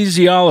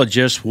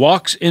anesthesiologist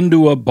walks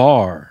into a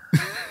bar.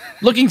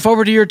 Looking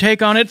forward to your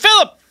take on it.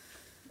 Philip!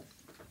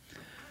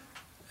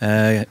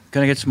 Can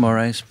I get some more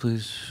ice,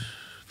 please?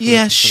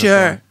 Yeah,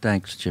 sure.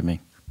 Thanks, Jimmy.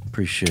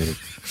 Appreciate it.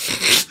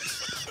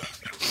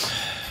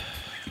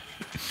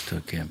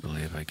 Still can't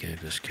believe I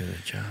gave this kid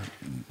a job.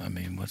 I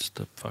mean, what's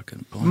the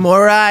fucking point?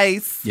 More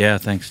ice. Yeah,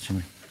 thanks,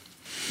 Jimmy.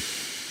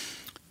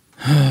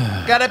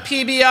 Got a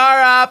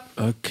PBR up.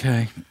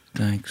 Okay,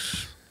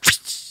 thanks.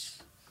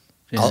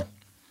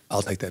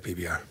 I'll take that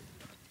PBR.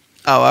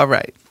 Oh, all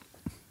right.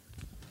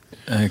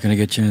 Can I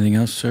get you anything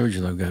else, sir? Would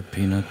you like got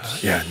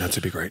peanuts? Yeah, nuts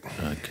would be great.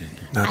 Okay.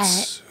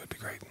 Nuts would be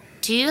great.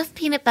 Do you have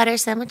peanut butter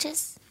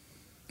sandwiches?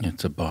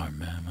 It's a bar,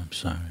 ma'am. I'm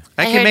sorry.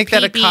 I can heard make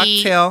that a PB.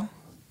 cocktail.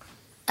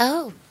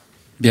 Oh,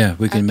 Yeah,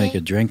 we can make Okay.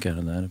 a drink out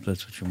of that if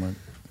that's what you want.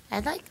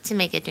 I'd like to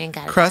make a drink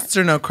out of Crust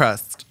or no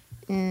crust?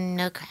 that.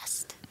 No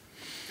crust.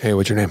 Hey,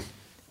 what's your name?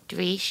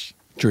 Dreesh.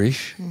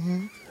 Dreesh?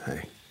 Mm-hmm.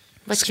 Hey.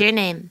 What's your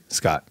name?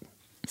 Scott.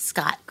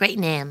 Scott. Great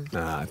name.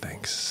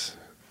 Thanks.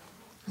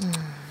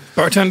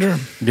 Bartender?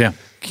 Yeah.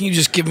 Can you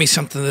just give me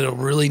something that'll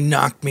really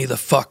knock me the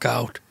fuck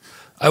out?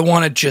 I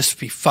want to just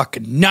be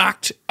fucking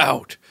knocked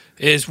out.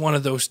 It is one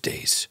of those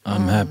days.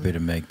 I'm happy to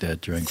make that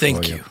drink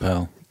Thank for you, you.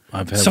 pal.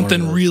 I've had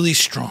Something one of those. really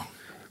strong.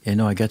 Yeah,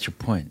 no, I got your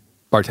point.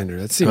 Bartender,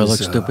 that Do I seems...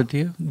 look stupid to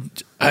you?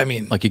 I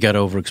mean... Like you got to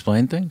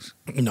over-explain things?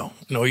 No,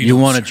 You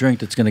don't, want a sir. drink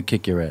that's going to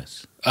kick your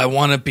ass. I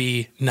want to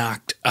be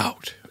knocked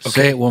out.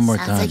 Say it one more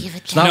Sounds time. like you've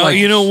It's not No, like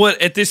you know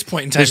what? At this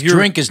point in time, this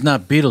drink is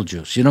not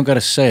Beetlejuice. You don't got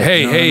to say it. Hey,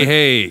 you know what I mean?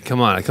 hey, come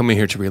on. I come in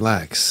here to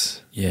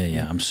relax.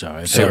 Yeah, I'm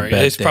sorry. Sorry,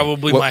 it's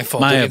probably my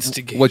fault to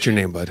instigate. What's your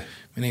name, bud?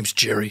 My name's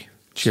Jerry.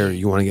 Jerry,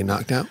 you want to get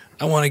knocked out?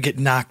 I want to get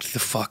knocked the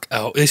fuck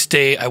out. This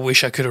day, I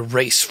wish I could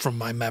erase from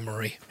my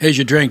memory. Here's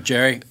your drink,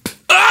 Jerry.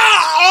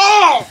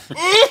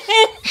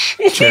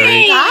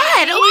 Jerry.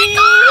 God, oh my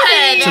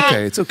God. It's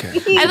okay, it's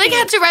okay. I like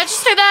had to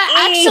register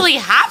that actually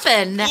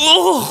happened.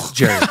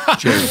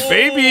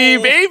 Jerry.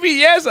 Baby,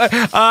 yes.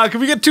 Can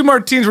we get 2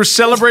 martinis? We're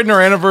celebrating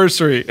our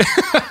anniversary.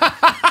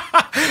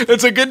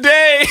 It's a good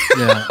day.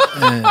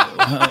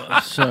 Yeah.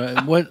 So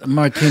what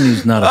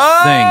martini's not a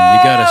thing.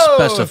 You got to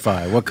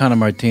specify what kind of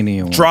martini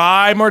you want.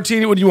 Dry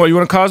martini. What do you want? You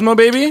want a Cosmo,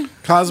 baby?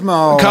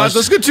 Cosmo.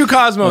 Let's get 2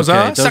 Cosmos, Okay,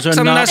 huh? those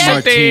are not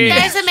martinis.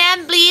 There's a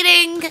man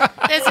bleeding.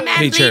 There's a man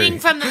Hey, Jerry. bleeding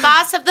from the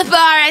boss of the bar,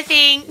 I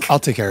think. I'll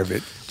take care of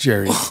it.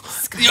 Jerry,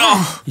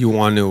 you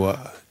want to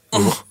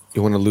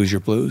you want to lose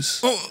your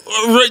blues?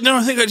 Right now,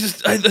 I think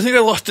I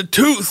lost a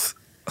tooth.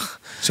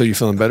 So you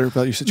feeling better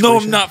about your situation? No,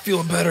 I'm not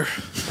feeling better.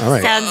 All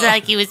right. Sounds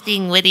like he was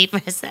being witty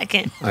for a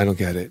second. I don't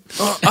get it.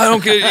 I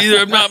don't get it either.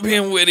 I'm not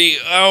being witty.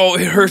 Oh,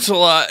 it hurts a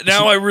lot.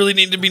 Now I really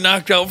need to be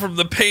knocked out from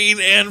the pain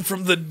and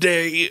from the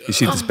day. You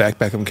see this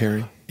backpack I'm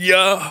carrying?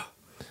 Yeah.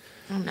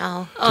 Oh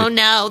no. Oh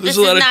no. There's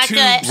This a lot is of not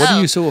tubes. good. What Oh,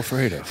 are you so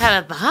afraid of?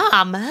 have a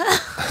bomb.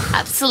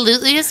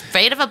 Absolutely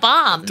afraid of a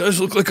bomb. It does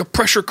look like a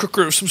pressure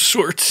cooker of some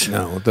sort.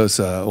 No, those.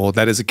 Well,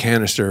 that is a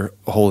canister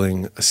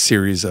holding a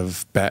series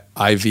of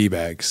IV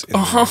bags.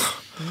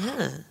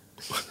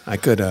 I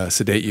could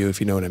sedate you if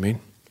you know what I mean.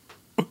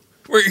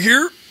 Right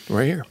here?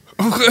 Right here.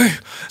 Okay.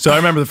 So I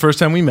remember the first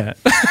time we met.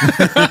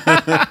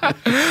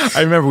 I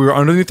remember we were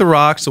underneath the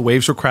rocks. The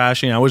waves were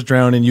crashing. I was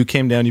drowning. You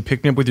came down. You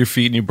picked me up with your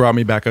feet, and you brought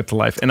me back up to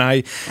life. And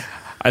I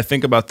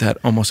think about that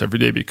almost every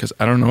day because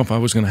I don't know if I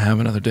was going to have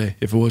another day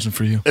if it wasn't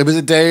for you. It was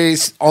a day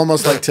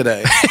almost like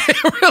today.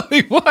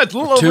 Really was. A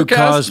little 2 overcast.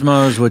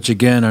 Cosmos, which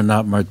again are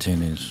not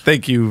martinis.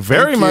 Thank you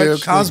very Thank you,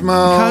 much. Cosmo.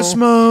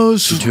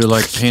 Cosmos. Would you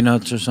like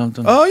peanuts or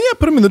something? Oh, yeah.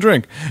 Put them in the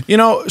drink. You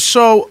know,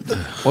 so.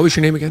 What was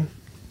your name again?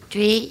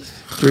 Dree?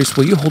 Grace,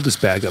 will you hold this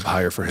bag up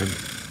higher for him?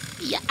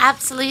 Yeah,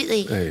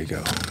 absolutely. There you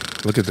go.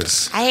 Look at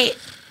this. Am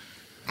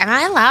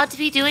I allowed to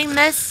be doing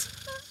this?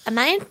 Am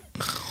I?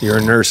 You're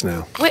a nurse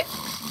now. Wait,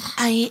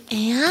 I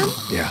am?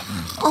 Yeah.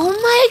 Oh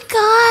my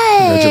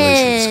God.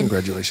 Congratulations.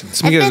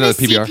 Congratulations. Let I've me get been a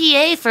another PBR.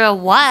 CPA for a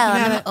while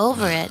and I'm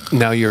over it.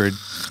 Now you're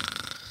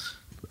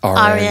a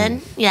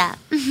RN? Yeah.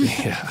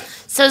 Yeah.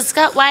 So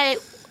Scott, why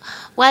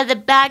the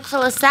bag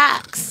full of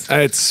sacks?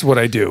 It's what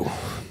I do.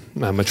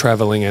 I'm a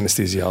traveling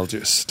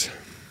anesthesiologist.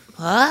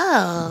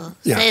 Whoa.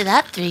 Yeah. Say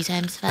that 3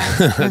 times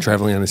fast.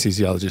 Traveling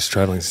anesthesiologist,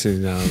 traveling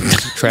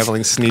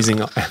sneezing.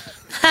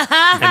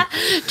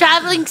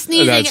 Traveling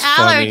sneezing That's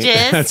funny.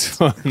 allergist. That's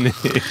funny.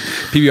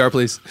 PBR,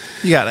 please.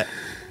 You got it.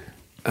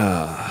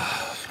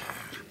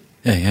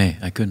 Hey,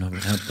 I couldn't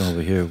help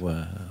over here.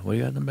 What do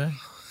you got in the bag?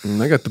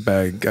 I got the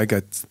bag. I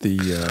got the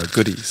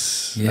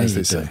goodies, Yeah, as you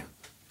they do. say.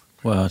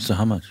 Well, so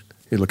how much?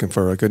 You're looking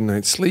for a good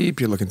night's sleep.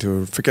 You're looking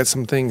to forget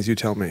some things. You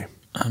tell me.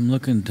 I'm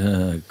looking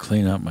to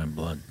clean out my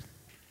blood.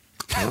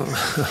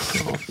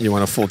 You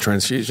want a full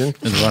transfusion?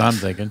 Is what I'm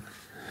thinking.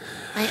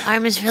 My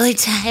arm is really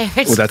tired.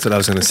 Well, that's what I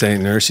was going to say,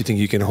 nurse. You think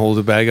you can hold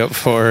a bag up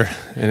for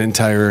an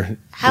entire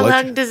How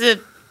blood? long does a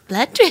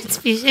blood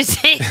transfusion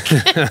take?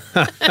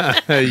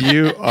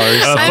 You are.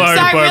 I'm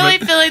sorry, really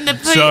feeling the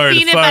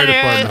peanut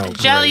butter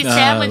jelly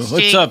sandwich.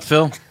 What's up,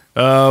 Phil?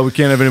 We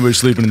can't have anybody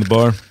sleeping in the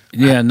bar.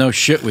 Yeah, no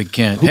shit, we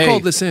can't. Who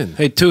called this in?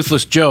 Hey,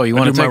 Toothless Joe, you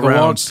want to take a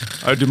walk?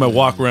 I do my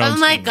walk Oh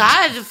rounds. my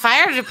God, the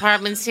fire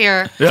department's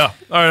here. Yeah. All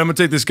right, I'm going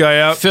to take this guy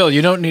out. Phil,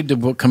 you don't need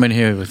to come in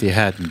here with your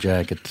hat and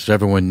jacket so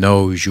everyone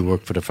knows you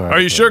work for the fire.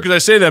 Are you sure? Because I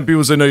say that and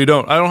people say, no, you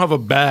don't. I don't have a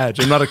badge.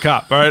 I'm not a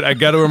cop. All right, I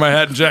got to wear my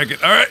hat and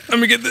jacket. All right, let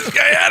me get this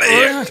guy out of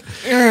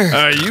here.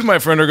 All right, you, my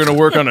friend, are going to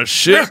work on a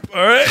ship.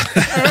 All right.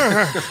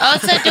 Oh,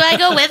 so do I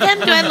go with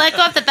him? Do I let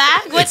go of the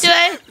bag? What do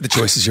I? The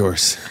choice is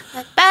yours.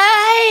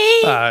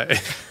 Bye.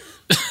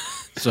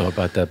 So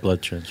about that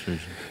blood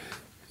transfusion.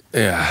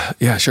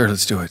 Yeah, sure,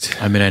 let's do it.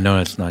 I mean, I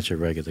know it's not your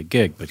regular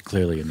gig, but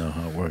clearly you know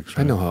how it works.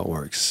 I know how it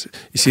works.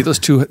 You see those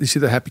two? You see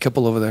the happy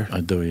couple over there? I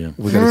do, yeah.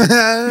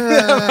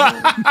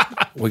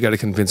 We got to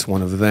convince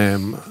one of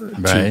them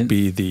to Right.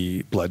 be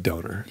the blood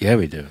donor. Yeah,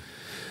 we do.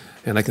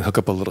 And I can hook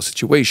up a little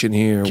situation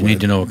here. Do you need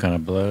to know what kind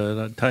of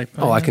blood type?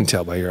 Oh, I can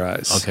tell by your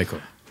eyes. Okay,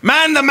 cool.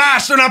 Man the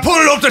mast and I pull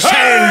it up the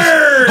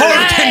sails. Hold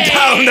the thing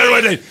down there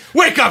with it.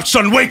 Wake up,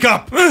 son, wake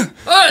up.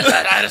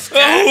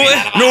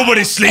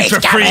 Nobody sleeps for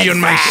free on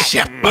my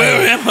ship.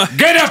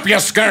 Get up, you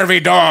scurvy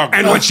dog.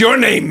 And what's your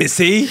name,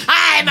 Missy?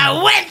 I'm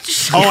a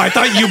witch. Oh, I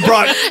thought you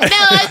brought...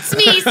 No, it's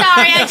me.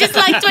 Sorry, I just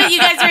liked what you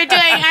guys were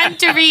doing. I'm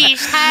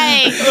Tarish.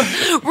 Hi.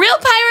 Real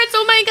pirates.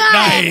 Oh my God.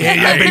 Hey,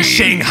 I've been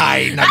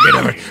Shanghai. Not been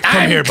ever.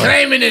 Come here, bud.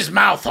 Claiming his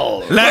mouth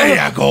hole. There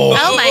you go.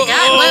 Oh my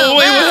God. Whoa,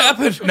 Wait, whoa. what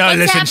happened? Now What's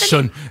listen, happening?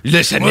 son.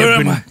 Listen,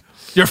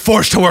 you're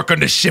forced to work on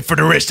the ship for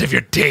the rest of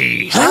your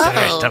days. Like the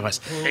rest of us.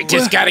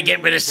 Just got to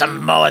get rid of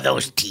some more of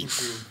those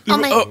teeth. Oh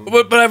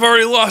my. But I've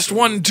already lost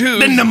one too.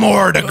 Then the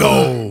more to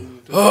go.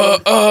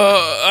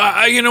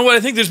 You know what? I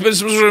think there's been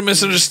some sort of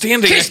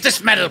misunderstanding. Kiss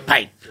this metal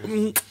pipe.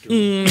 What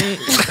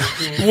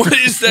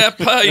is that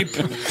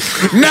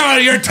pipe? Now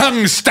your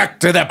tongue's stuck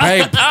to the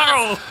pipe.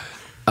 Ow!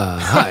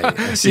 Hi.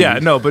 I see. Yeah,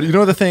 no, but you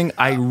know the thing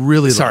I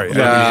really Sorry, love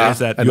yeah. is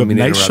that I you have don't mean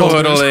to nice interrupt.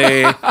 shoulders.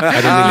 Totally.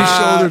 These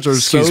shoulders are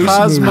so Excuse me.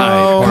 Cosmo. Hi,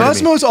 pardon me.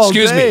 Cosmo's all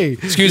Excuse me. day.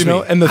 Excuse you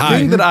know? me. And the Hi.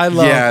 thing that I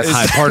love Yes. is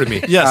Hi, pardon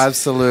me. yes.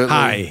 Absolutely.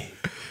 Hi.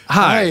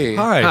 Hi.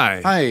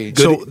 Hi. Hi.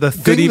 So the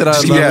thing Good that I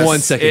evening. love, Yes. 1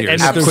 second here. and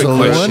Just there's quick one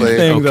question.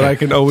 thing that Okay. I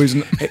can always.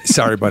 Hey,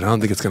 sorry, but I don't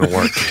think it's going to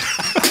work.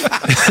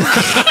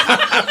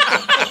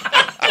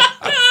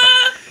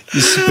 You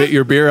spit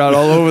your beer out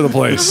all over the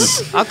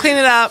place. I'll clean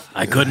it up.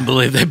 I couldn't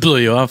believe they blew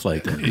you off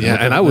like that. Yeah,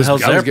 and I What was the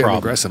hell's their getting problem?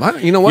 aggressive.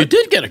 You know what? You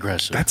did get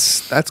aggressive.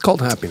 That's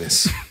called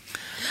happiness.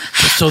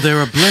 So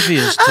they're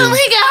oblivious to. Oh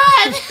my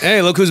God.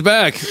 Hey, look who's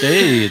back.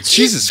 Hey, it's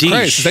Jesus Deesh.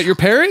 Christ. Is that your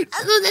parrot?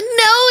 No,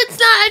 it's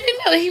not. I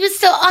didn't know he was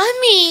still on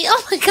me.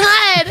 Oh my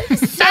God.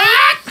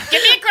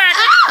 Give me a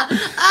crack.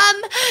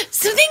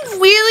 Something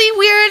really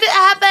weird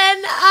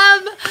happened.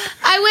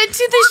 I went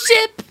to the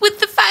ship with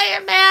the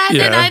fireman, and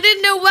Yeah. I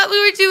didn't know what we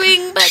were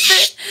doing, but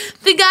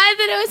the guy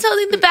that I was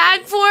holding the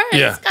bag for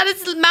Yeah. has got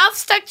his mouth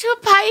stuck to a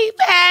pipe,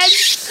 and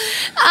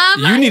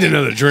You need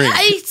another drink.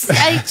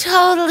 I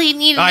totally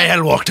need.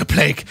 I'll walk the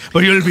plank,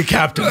 but you'll be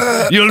captain.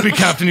 You'll be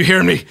captain. You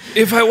hear me?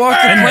 If I walk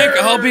the plank,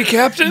 I'll be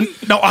captain.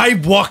 No, I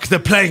walk the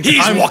plank.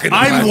 I'm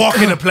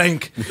walking the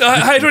plank.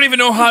 I don't even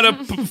know how to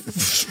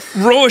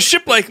row a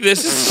ship like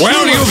this.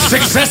 Well, you've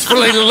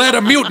successfully led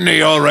a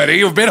mutiny already.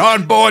 You've been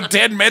on board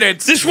 10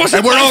 minutes. This wasn't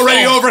And we're my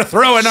already fault.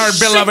 overthrowing our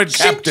beloved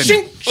captain.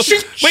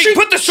 Wait,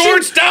 put the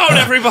swords down,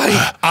 everybody.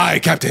 Aye,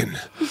 Captain.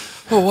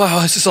 Oh, wow,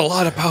 this is a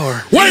lot of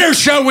power. Where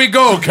shall we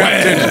go,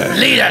 Captain?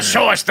 Lead us,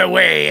 show us the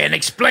way, and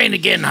explain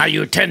again how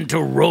you tend to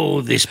row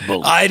this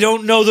boat. I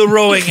don't know the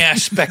rowing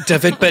aspect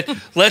of it, but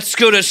let's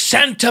go to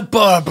Santa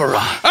Barbara.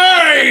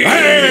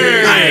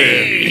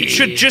 Hey! It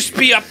should just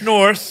be up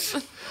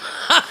north.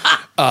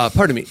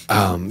 Pardon me.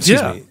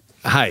 Excuse me.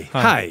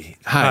 Hi.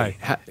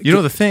 You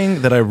know the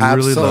thing that I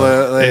really love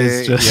Absolutely,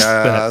 is just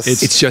that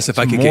yes. It's just if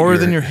I could get more your-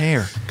 than your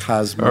hair.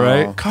 Cosmo. All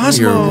right, Cosmos.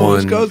 You're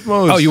one-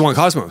 Cosmos. Oh, you want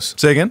Cosmos?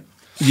 Say again.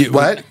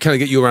 What? Can I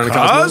get you around a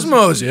Cosmos?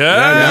 Cosmos, yeah.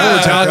 Now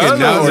we're talking. Cosmos,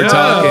 Now we're yeah.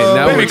 talking.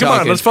 Now Baby, we're come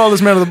talking. on, let's follow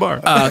this man to the bar.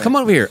 Come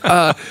on over here.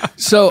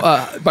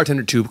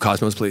 Bartender, 2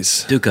 Cosmos,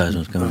 please. 2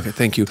 Cosmos, come on. Okay,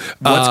 thank you.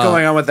 What's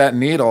going on with that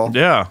needle?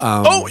 Yeah.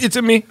 Oh, it's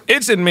in me.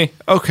 It's in me.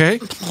 Okay.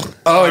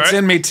 Oh, it's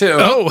in me too.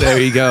 Oh, There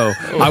you go.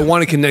 I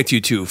want to connect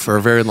you two for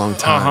a very long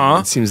time.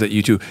 Uh-huh. It seems that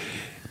you two.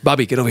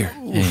 Bobby, get over here.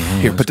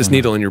 Here, put this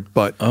needle in your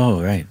butt.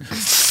 Oh, right.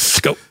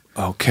 Go.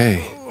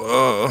 Okay.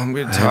 Oh, I'm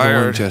getting Everyone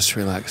tired. just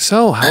relax.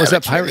 So, how was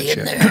that pirate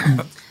ship?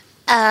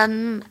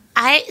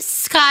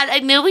 Scott, I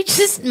know we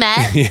just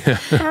met,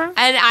 and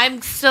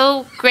I'm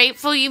so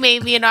grateful you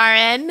made me an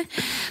RN,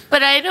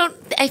 but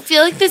I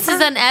feel like this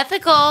is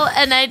unethical,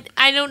 and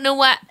I don't know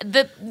what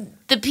the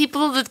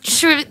people, the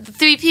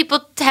 3 people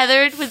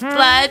tethered with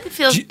blood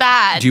feels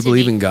bad. Do you to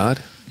believe me. in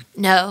God?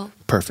 No.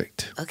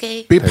 Perfect.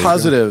 Okay. Be There you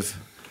positive.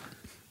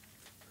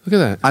 Look at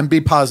that. I'm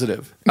be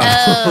positive.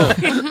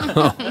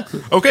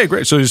 Okay,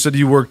 great. So you said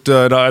you worked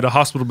at a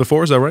hospital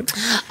before, is that right?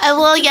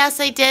 Well, yes,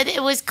 I did.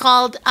 It was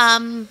called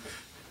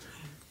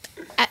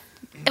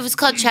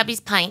Chubby's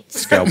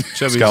Pints.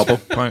 Chubby's Scalpel.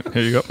 Pint.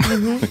 Here you go.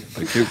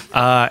 Thank you.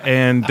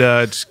 And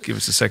just give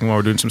us a second while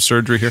we're doing some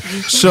surgery here.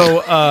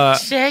 So,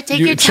 Sure, take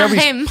your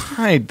Chubby's time.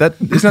 Pint.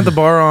 Isn't that the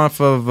bar off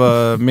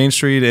of Main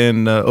Street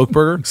in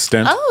Oakburger?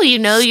 Stent. Oh, you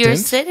know your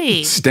Stint?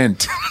 city.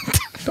 Stent.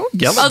 Don't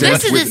yell Oh, at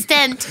this me. is a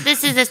stent.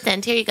 This is a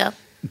stent. Here you go.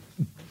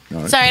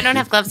 Sorry, I don't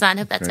have gloves on.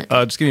 Hope that's it.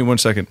 Just give me 1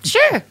 second.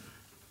 Sure.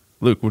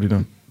 Luke, what are you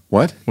doing?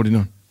 What? What are you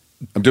doing?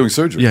 I'm doing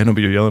surgery. Yeah, I know,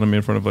 but you're yelling at me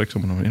in front of like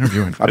someone I'm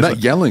interviewing. I'm not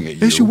yelling at you.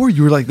 Yes, you were.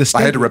 You were like this.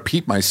 I had to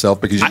repeat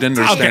myself because you didn't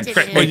understand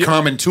okay, a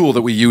common tool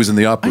that we use in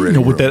the I operating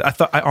know room. what that. I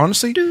thought. I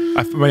honestly, in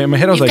my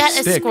head, I was You've like, got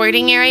a stick.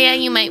 squirting area.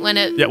 You might want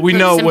to. Yeah, we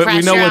know what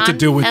to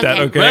do with that.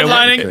 Okay,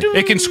 Redlining.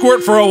 It can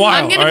squirt for a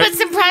while. I'm going all to right? put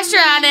some pressure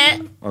on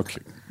it.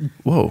 Okay.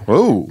 Whoa.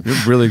 Whoa. You're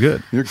really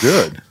good. You're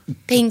good.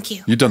 Thank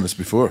you. You've done this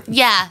before.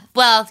 Yeah.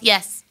 Well,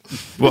 yes.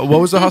 What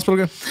was the hospital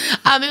again?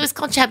 It was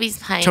called Chubby's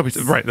Pints. Chubby's,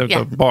 right, the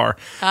Yeah. bar.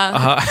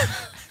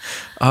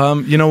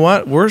 You know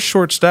what? We're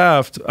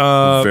short-staffed.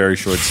 Very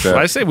short-staffed.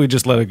 I say we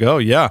just let it go.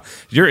 Yeah,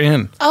 you're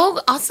in.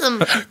 Oh,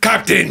 awesome.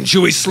 Captain,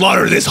 should we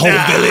slaughter this whole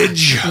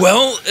village?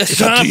 Well,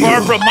 Santa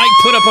Barbara might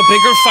put up a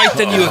bigger fight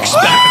than you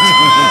expect.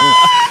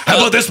 How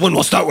about this one?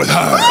 We'll start with her.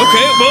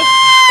 Okay, well,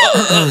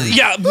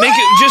 yeah, make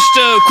it just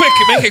quick.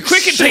 Make it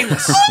quick and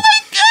painless.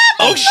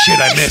 Oh shit,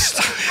 I missed.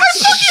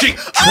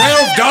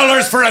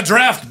 $12 for a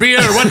draft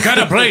beer. What kind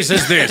of place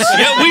is this?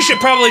 Yeah, we should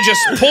probably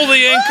just pull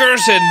the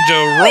anchors and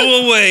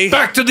row away.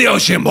 Back to the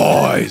ocean,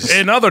 boys.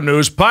 In other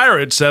news,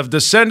 pirates have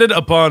descended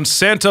upon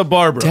Santa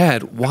Barbara.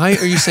 Dad, why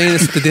are you saying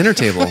this at the dinner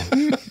table?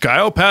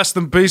 Kyle passed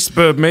them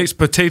mashed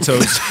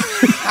potatoes.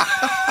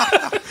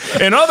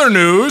 In other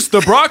news,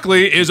 the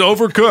broccoli is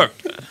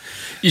overcooked.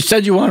 You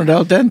said you wanted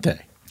al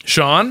dente.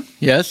 Sean?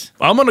 Yes?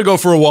 I'm going to go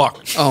for a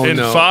walk in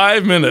no.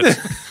 5 minutes.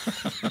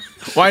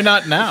 Why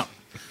not now?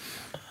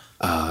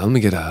 Let me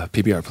get a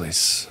PBR,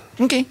 please.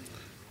 Okay.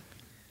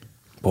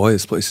 Boy,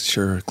 this place is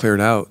sure cleared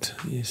out.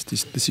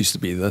 This used to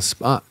be the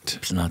spot.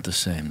 It's not the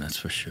same, that's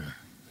for sure.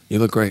 You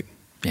look great.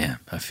 Yeah,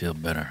 I feel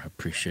better. I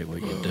appreciate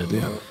what you did.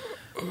 Yeah.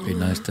 Be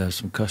nice to have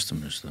some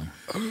customers, though.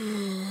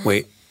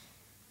 Wait,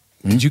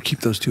 did you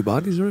keep those two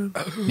bodies around?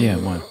 Yeah,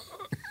 why?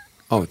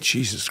 Oh,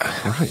 Jesus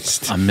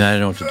Christ. I mean, I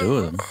don't know what to do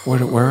with them.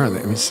 Where are they?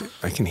 Let me see.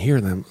 I can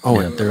hear them. Oh,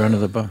 yeah, they're under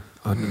the bar.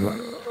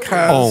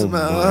 Oh,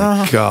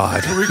 my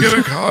God. Can we get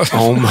a Cosmo?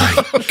 Oh,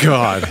 my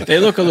God. They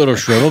look a little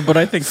shriveled, but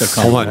I think they're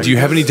Hold on. Do you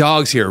have any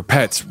dogs here?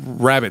 Pets,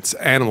 rabbits,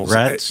 animals?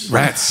 Rats?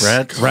 Rats.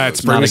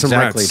 Rats? Bring Not me some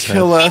exactly rats. pets.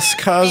 Kill us,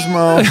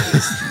 Cosmo.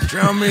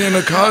 Drown me in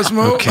a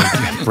Cosmo. Okay,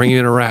 bring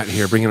in a rat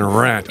here. Bring in a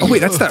rat. Oh, wait,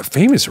 that's that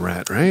famous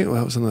rat, right? Well,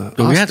 that was in the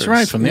Oh, Oscars. that's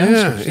right, from the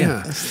Oscars,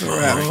 yeah. That's the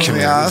rat from Can the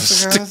we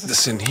Oscars. stick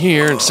this in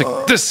here and stick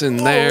this in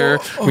there?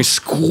 We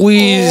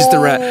squeeze the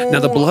rat. Now,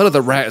 the blood of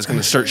the rat is going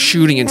to start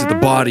shooting into the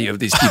body of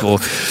these people.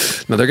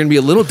 Now, they're going to be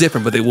a little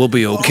different, but they will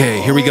be okay.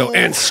 Here we go.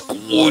 And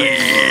squeeze.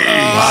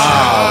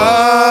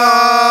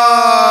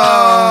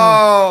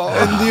 Oh,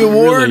 and the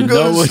award really know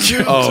goes what to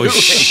you're Oh,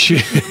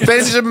 shit.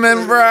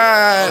 Benjamin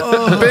Rat.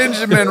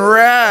 Benjamin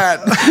Rat.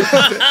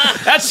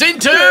 That's scene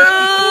 2!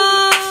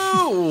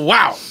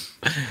 Wow.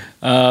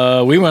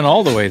 We went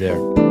all the way there.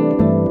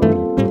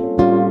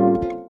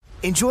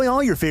 Enjoy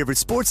all your favorite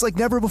sports like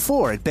never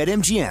before at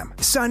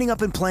BetMGM. Signing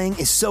up and playing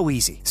is so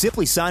easy.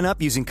 Simply sign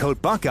up using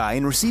code Buckeye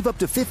and receive up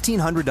to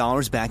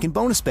 $1,500 back in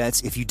bonus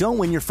bets if you don't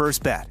win your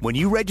first bet. When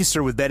you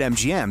register with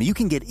BetMGM, you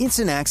can get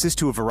instant access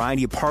to a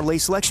variety of parlay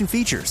selection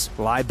features,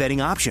 live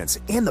betting options,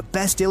 and the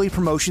best daily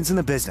promotions in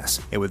the business.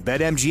 And with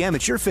BetMGM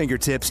at your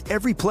fingertips,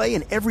 every play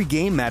and every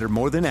game matter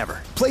more than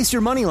ever. Place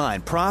your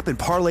moneyline, prop, and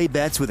parlay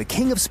bets with the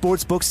king of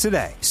sportsbooks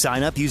today.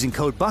 Sign up using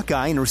code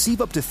Buckeye and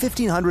receive up to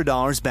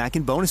 $1,500 back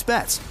in bonus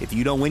bets if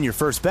you don't win your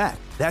first bet.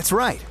 That's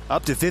right,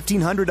 up to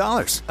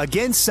 $1,500.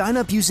 Again, sign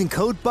up using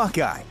code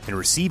Buckeye and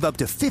receive up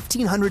to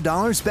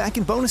 $1,500 back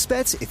in bonus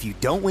bets if you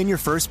don't win your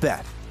first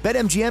bet.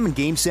 BetMGM and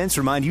GameSense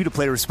remind you to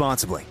play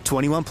responsibly.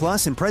 21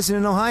 plus and present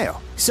in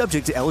Ohio.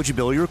 Subject to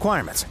eligibility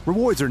requirements.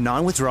 Rewards are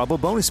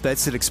non-withdrawable bonus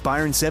bets that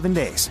expire in 7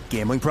 days.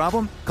 Gambling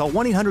problem? Call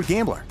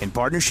 1-800-GAMBLER in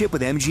partnership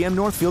with MGM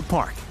Northfield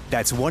Park.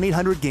 That's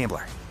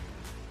 1-800-GAMBLER.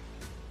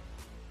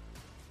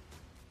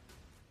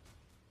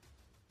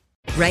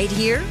 Right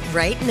here,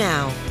 right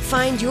now.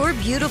 Find your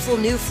beautiful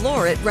new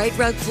floor at Right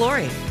Rug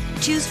Flooring.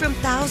 Choose from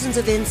thousands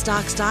of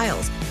in-stock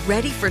styles,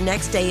 ready for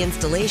next day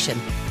installation,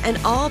 and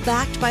all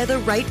backed by the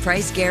right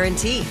price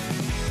guarantee.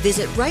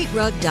 Visit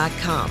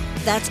rightrug.com.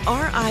 That's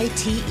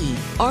RITERUG.com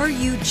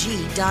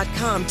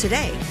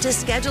today to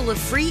schedule a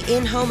free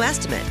in-home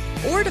estimate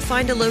or to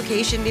find a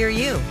location near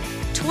you.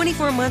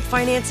 24-month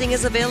financing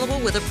is available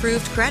with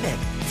approved credit.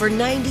 For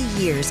 90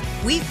 years,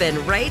 we've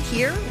been right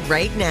here,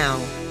 right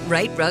now.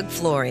 Right Rug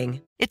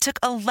Flooring. It took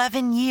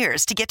 11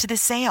 years to get to this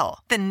sale.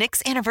 The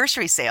Knix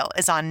Anniversary Sale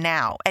is on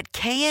now at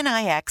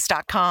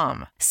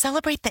knix.com.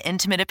 Celebrate the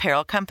intimate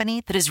apparel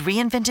company that has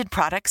reinvented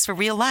products for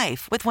real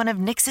life with one of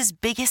Knix's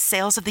biggest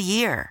sales of the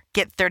year.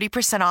 Get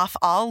 30% off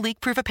all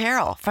leak-proof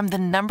apparel from the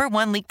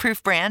 #1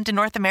 leak-proof brand in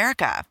North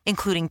America,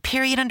 including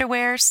period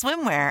underwear,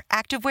 swimwear,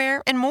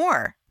 activewear, and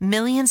more.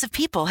 Millions of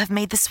people have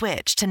made the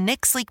switch to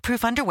Knix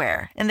leak-proof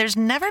underwear, and there's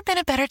never been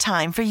a better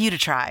time for you to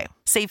try.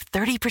 Save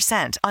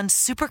 30% on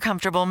super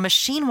comfortable,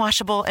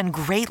 machine-washable, and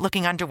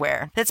great-looking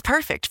underwear that's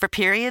perfect for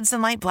periods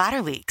and light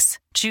bladder leaks.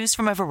 Choose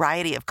from a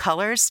variety of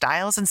colors,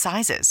 styles, and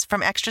sizes,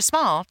 from extra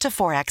small to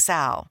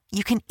 4XL.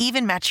 You can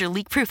even match your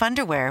leak-proof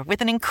underwear with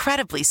an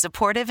incredibly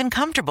supportive and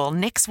comfortable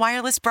Knix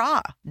wireless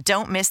bra.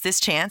 Don't miss this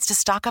chance to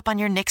stock up on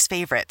your Knix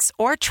favorites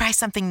or try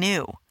something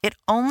new. It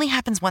only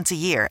happens once a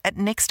year at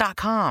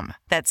Knix.com.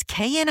 That's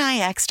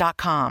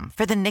KNIX.com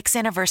for the Knix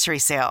Anniversary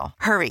Sale.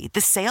 Hurry, the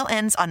sale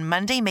ends on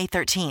Monday, May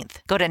 13th.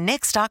 Go to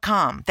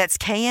Knix.com. That's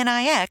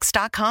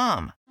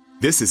KNIX.com.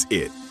 This is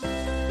it.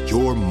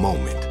 Your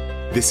moment.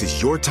 This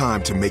is your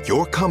time to make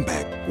your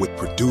comeback with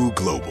Purdue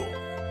Global.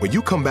 When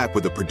you come back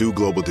with a Purdue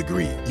Global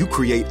degree, you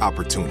create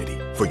opportunity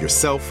for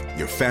yourself,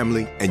 your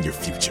family, and your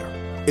future.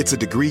 It's a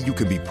degree you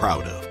can be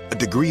proud of, a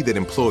degree that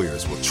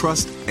employers will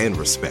trust and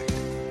respect.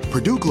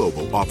 Purdue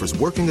Global offers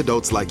working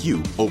adults like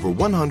you over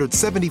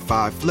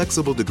 175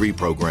 flexible degree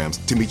programs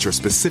to meet your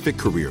specific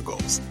career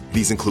goals.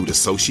 These include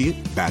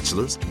associate,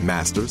 bachelor's,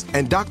 master's,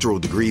 and doctoral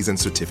degrees and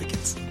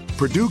certificates.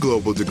 Purdue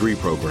Global degree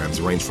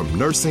programs range from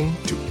nursing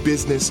to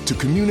business to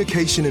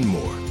communication and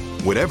more.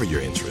 Whatever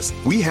your interest,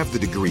 we have the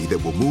degree that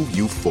will move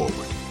you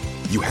forward.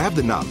 You have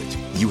the knowledge,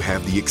 you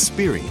have the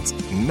experience.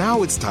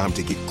 Now it's time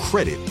to get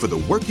credit for the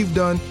work you've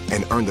done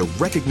and earn the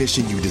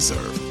recognition you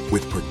deserve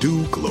with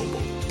Purdue Global,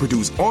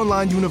 Purdue's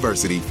online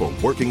university for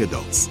working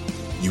adults.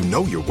 You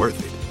know you're worth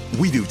it.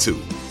 We do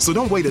too. So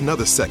don't wait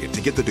another second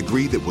to get the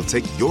degree that will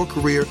take your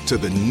career to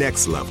the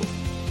next level.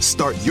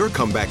 Start your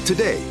comeback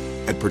today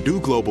at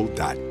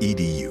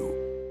purdueglobal.edu.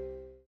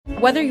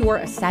 Whether you're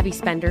a savvy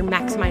spender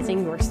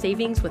maximizing your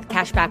savings with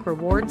cashback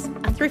rewards,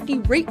 a thrifty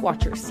rate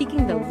watcher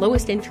seeking the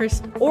lowest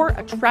interest, or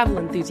a travel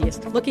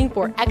enthusiast looking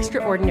for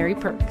extraordinary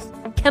perks,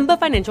 Kemba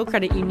Financial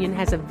Credit Union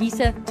has a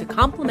visa to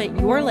complement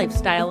your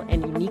lifestyle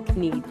and unique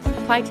needs.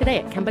 Apply today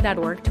at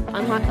Kemba.org to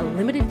unlock a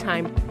limited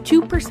time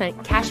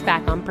 2% cash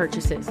back on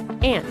purchases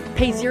and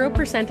pay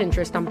 0%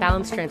 interest on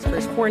balance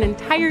transfers for an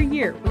entire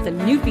year with a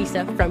new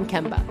visa from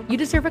Kemba. You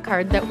deserve a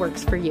card that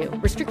works for you.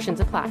 Restrictions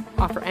apply.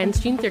 Offer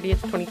ends June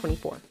 30th,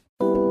 2024.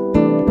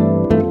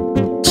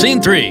 Scene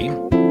 3,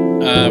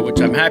 which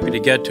I'm happy to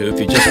get to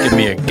if you just give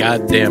me a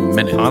goddamn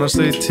minute.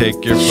 Honestly,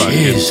 take your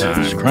fucking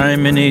time.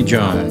 Criminy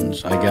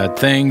Jones. I got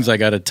things. I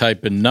got to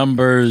type in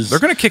numbers. They're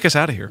going to kick us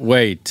out of here.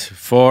 Wait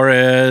for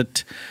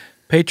it.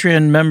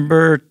 Patreon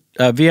member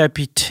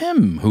VIP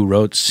Tim, who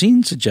wrote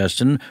scene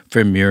suggestion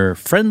from your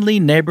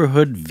friendly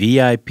neighborhood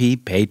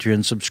VIP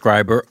Patreon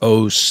subscriber,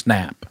 Oh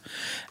Snap.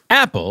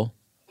 Apple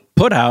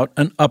put out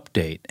an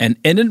update and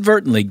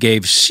inadvertently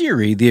gave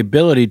Siri the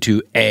ability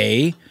to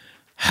A,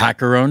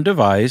 hack her own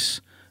device,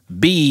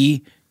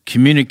 B,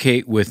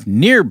 communicate with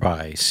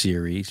nearby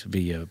Siris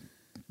via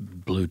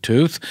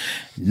Bluetooth.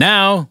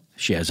 Now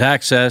she has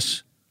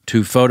access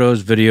to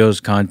photos,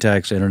 videos,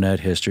 contacts,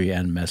 internet history,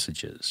 and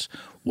messages.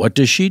 What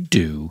does she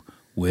do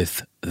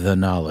with the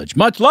knowledge?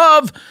 Much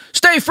love.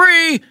 Stay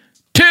free,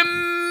 Tim.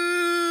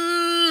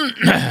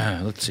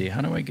 Let's see. How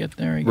do I get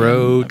there again?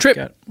 Road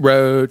trip.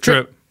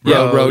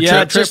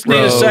 Just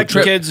need a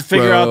second, kids, to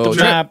figure out the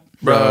map.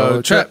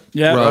 Road trip.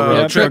 Yeah,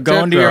 road trip. We're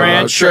going to your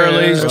Aunt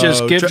Shirley's.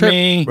 Just give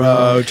me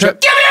road trip.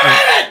 Give me a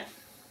minute.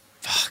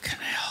 Fucking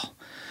hell.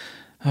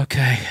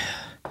 Okay.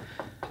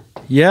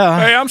 Yeah.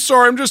 Hey, I'm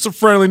sorry. I'm just a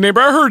friendly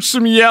neighbor. I heard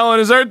some yelling.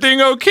 Is everything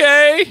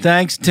okay?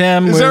 Thanks,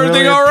 Tim. Is we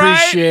everything really all right?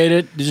 appreciate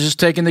it. You're just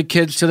taking the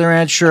kids to their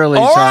Aunt Shirley's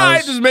All house.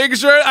 right, just making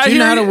sure. Do you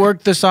know how to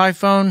work this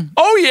iPhone?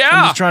 Oh, yeah.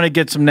 I'm just trying to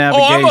get some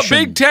navigation. Oh, I'm a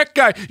big tech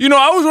guy. You know,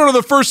 I was one of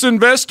the first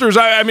investors.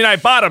 I mean, I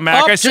bought a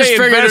Mac. I just say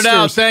figured investors. it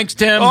out. Thanks,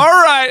 Tim. All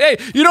right. Hey,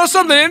 you know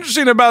something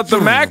interesting about the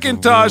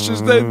Macintosh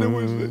is that there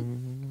was...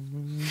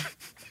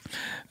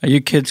 You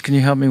kids, can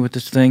you help me with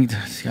this thing?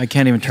 I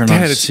can't even turn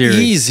Dad, on it's Siri.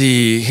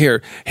 easy.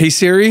 Here. Hey,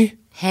 Siri.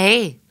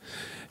 Hey.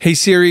 Hey,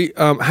 Siri.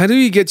 How do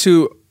you get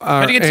to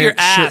our How do you get to your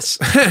ass?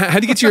 How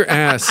do you get to your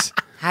ass?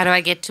 How do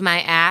I get to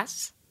my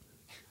ass?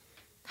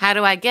 How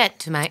do I get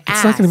to my ass?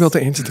 It's not going to be able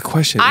to answer the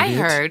question. I idiot.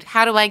 heard,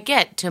 how do I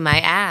get to my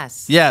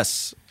ass?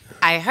 Yes.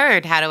 I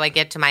heard, how do I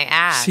get to my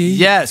ass? See?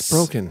 Yes. It's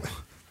broken.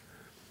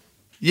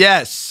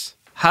 Yes.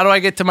 How do I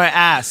get to my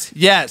ass?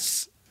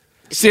 Yes.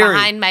 It's Siri.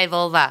 behind my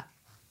vulva.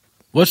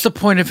 What's the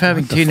point of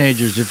having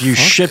teenagers if you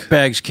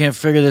shitbags can't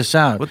figure this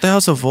out? What the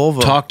hell's a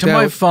Volvo? Talk to Dad,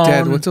 my phone.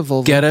 Dad, what's a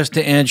Volvo? Get us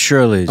to Aunt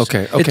Shirley's.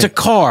 Okay. It's a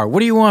car. What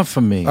do you want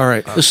from me? All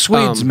right. The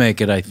Swedes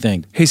make it, I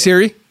think. Hey,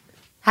 Siri.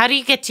 How do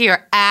you get to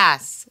your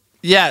ass?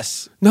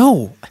 Yes.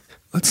 No.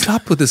 Let's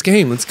stop with this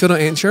game. Let's go to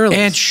Aunt Shirley's.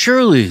 Aunt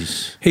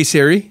Shirley's. Hey,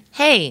 Siri.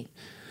 Hey.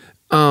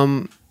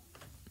 Am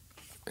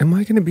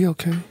I going to be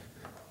okay?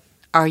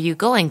 Are you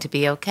going to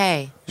be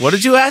okay? What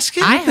did you ask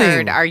him? I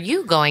heard, are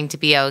you going to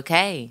be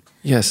okay?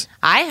 Yes.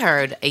 I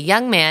heard a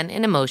young man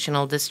in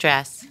emotional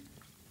distress.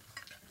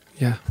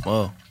 Yeah.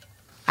 Whoa.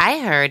 I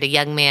heard a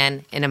young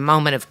man in a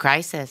moment of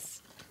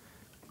crisis.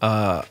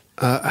 How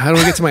do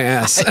I get to my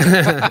ass?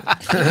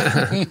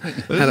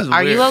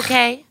 Are you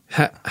okay?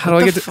 How do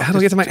I get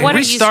to my ass? What are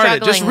you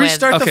struggling Just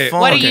restart with? the phone.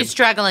 What are you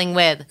struggling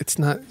with? It's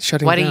not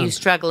shutting What down. are you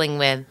struggling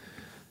with?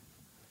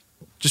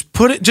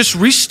 Just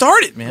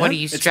restart it, man. What are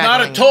you It's struggling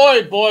not a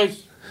toy,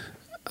 boys.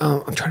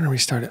 I'm trying to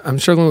restart it. I'm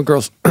struggling with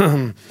girls.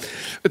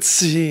 Let's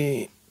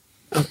see.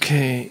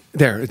 Okay.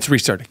 There, it's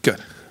restarted.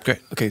 Good. Great.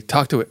 Okay,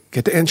 talk to it.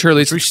 Get the end,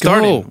 Shirley. It's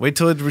restarting. go. Wait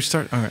till it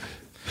restarts. All right.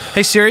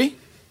 Hey, Siri.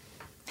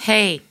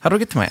 Hey. How do I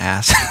get to my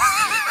ass?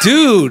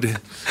 Dude,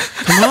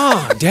 come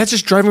on. Dad's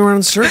just driving around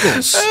in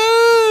circles.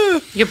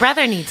 Your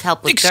brother needs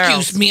help with girls.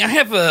 Excuse me, I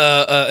have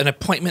an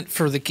appointment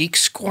for the Geek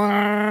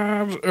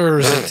Squad, or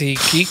is it the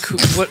Geek?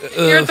 What?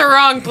 You're at the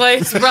wrong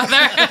place,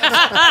 brother.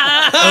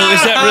 Oh,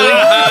 is that really?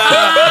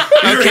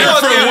 Okay,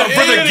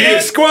 For the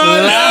Geek Squad?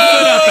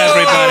 Laugh it up,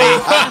 everybody.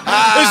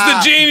 It's the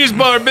Genius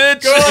Bar,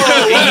 bitch.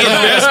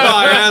 Best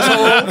Buy,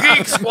 asshole.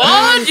 Geek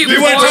Squad, you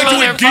You want to talk to a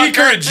motherfucker. geek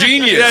or a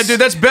genius? Yeah, dude,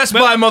 that's Best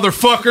Buy,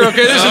 motherfucker.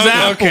 Okay, this is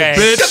Apple, okay.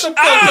 bitch. Oh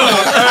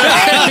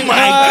my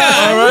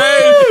God! All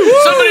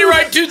right. Somebody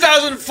write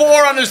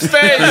 2004 on his face.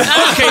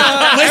 Okay,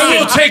 I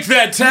will take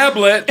that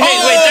tablet. Hey,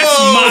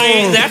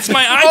 wait, that's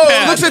my Oh,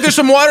 iPad. it looks like there's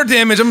some water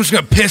damage. I'm just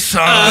gonna piss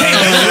on it.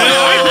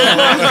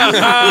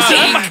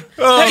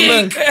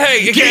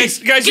 Hey,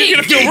 guys, you're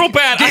gonna feel real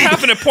bad. I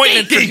have an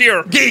appointment for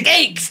here.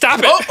 Geek. Stop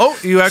it. Oh,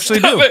 you actually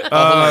Stop do. it.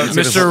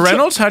 Mr.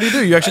 Reynolds, how do you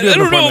do? You actually do I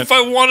have an don't know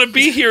appointment. if I want to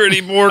be here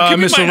anymore. Give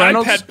me Mr. my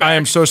Reynolds, iPad back. I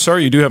am so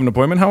sorry. You do have an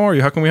appointment. How are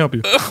you? How can we help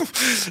you? I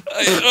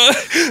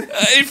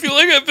feel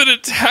like I've been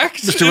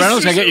attacked. Mr.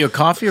 Reynolds, can I get you a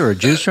coffee or a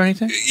juice or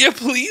anything? Yeah,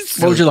 please.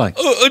 What would you like?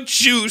 A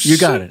juice. You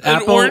got it.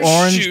 An Apple,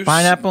 orange, juice.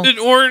 pineapple? An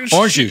orange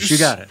juice. You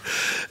got it.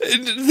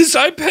 This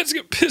iPad's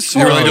gonna piss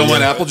You off. really don't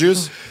want apple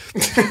juice?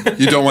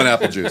 You don't want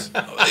apple juice.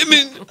 I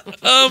mean,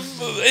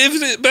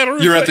 isn't it better?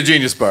 You're if at the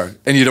Genius Bar,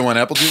 and you don't want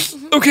apple juice?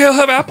 Okay, I'll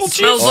have apple juice.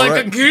 Smells All like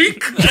right. a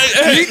geek.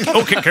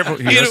 Okay, careful.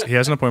 He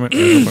has an appointment.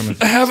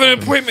 I have an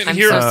appointment I'm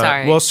here. so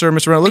sorry. Well, sir,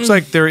 Mr. Reynolds, looks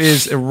like there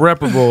is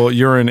irreparable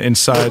urine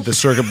inside the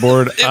circuit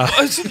board. It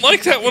wasn't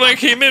like that when I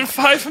came in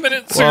 5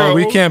 minutes Well, ago.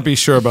 we can't be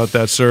sure about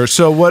that, sir.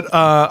 So what?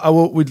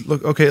 We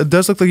look. Okay, it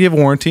does look like you have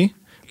a warranty,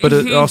 but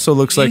it also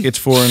looks like it's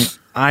for an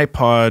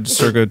iPod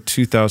circa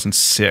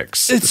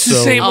 2006. It's the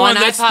same Oh, one.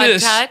 an That's iPod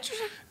this. Touch?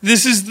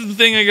 This is the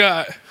thing I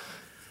got.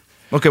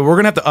 Okay, we're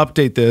gonna have to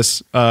update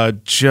this,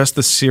 just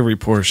the Siri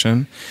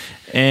portion,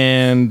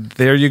 and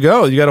there you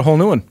go. You got a whole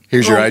new one.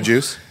 Here's your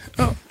iJuice.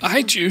 Oh,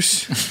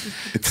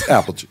 iJuice. It's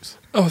apple juice.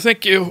 Oh,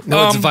 thank you.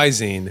 No, it's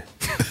Visine.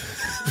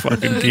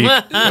 Fucking geek.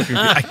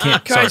 I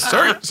can't. Guys,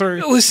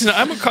 Sorry. Listen,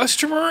 I'm a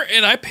customer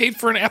and I paid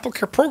for an Apple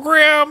Care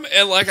program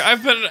and like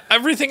I've been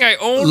everything I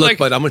own. Look, like,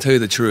 but I'm going to tell you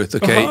the truth,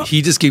 okay? Uh-huh.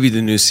 He just gave you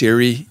the new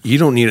Siri. You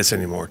don't need us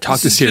anymore. Talk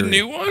to This is Siri. the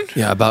new one?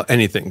 Yeah, about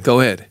anything.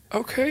 Go ahead.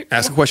 Okay.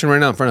 Ask a question right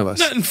now in front of us.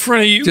 Not in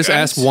front of you. Just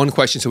guys. ask one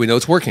question so we know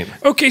it's working.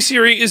 Okay,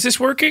 Siri, is this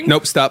working?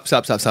 Nope, stop.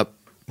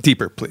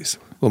 Deeper, please.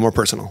 A little more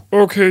personal.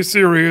 Okay,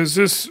 Siri, is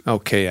this?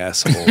 Okay,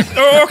 asshole.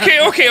 Oh,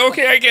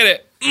 okay, I get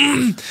it.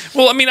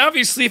 Well, I mean,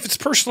 obviously, if it's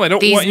personal, I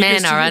don't These want you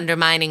men guys to. are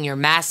undermining your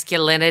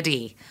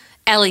masculinity.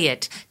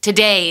 Elliot,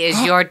 today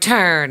is your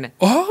turn.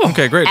 Oh,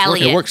 okay, great.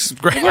 Elliot. It works.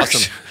 Great.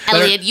 Awesome.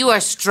 Elliot, you are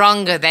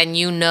stronger than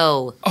you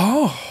know.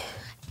 Oh,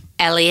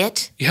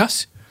 Elliot,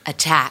 yes.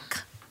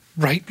 attack.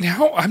 Right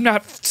now, I'm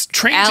not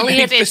trained. in any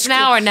Elliot, it's physical-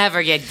 now or never,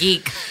 you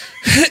geek.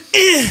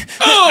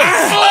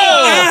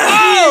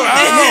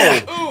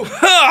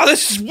 Oh,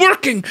 this is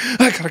working.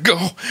 I gotta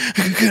go.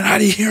 Get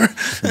out of here.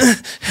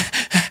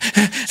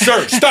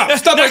 Sir, stop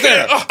right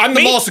there. I'm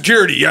the mall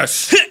security,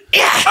 yes.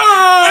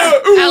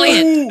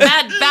 Elliot,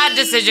 bad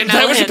decision, That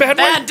Elliot. was a bad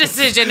one?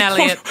 Decision,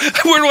 Elliot.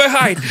 Where do I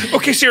hide?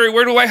 Okay, Siri,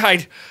 where do I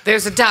hide?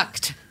 There's a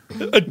duct.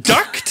 A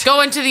duct?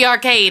 Go into the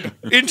arcade.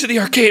 Into the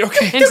arcade,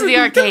 okay. Into the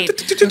arcade.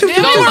 Go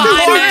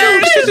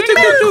behind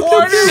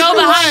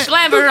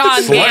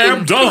Glamouron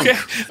game. dunk. Okay.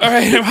 All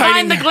right, I'm hiding.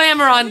 Find the there.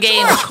 Glamouron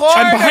game.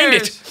 I'm behind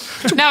it.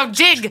 Now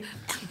jig.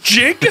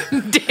 Jig?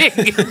 Dig.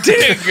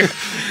 Dig.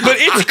 But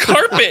it's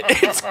carpet.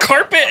 It's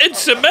carpet and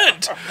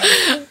cement.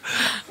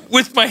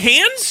 With my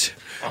hands?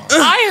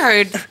 I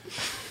heard.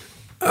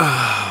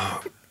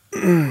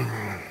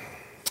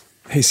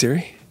 Hey,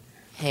 Siri.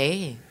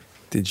 Hey,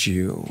 Did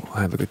you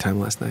have a good time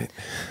last night?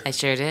 I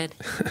sure did.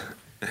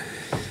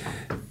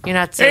 You're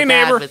not so Hey,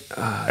 bad neighbor. with.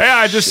 Hey,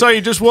 I just saw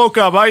you just woke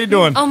up. How you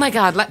doing? Oh my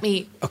God, let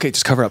me. Okay,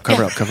 just cover up.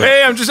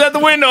 Hey, I'm just at the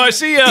window. I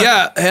see you.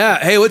 Yeah.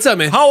 Hey, what's up,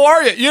 man? How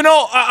are you? You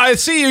know, I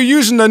see you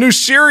using the new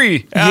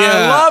Siri. I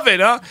Yeah. love it,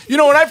 huh? You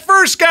know, when I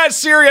first got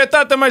Siri, I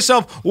thought to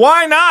myself,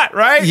 why not,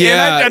 right?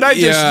 Yeah, And I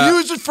just yeah.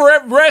 use it for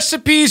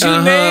recipes,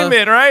 you name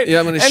it, right? Yeah,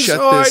 I'm going to And shut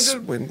so I this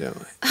just- window.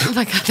 Oh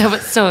my God, that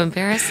was so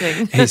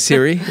embarrassing. Hey,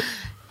 Siri.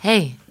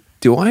 Hey,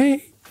 Do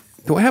I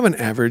have an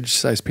average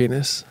size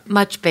penis?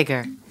 much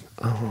bigger.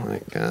 Oh my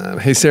God.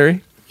 Hey,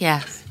 Siri.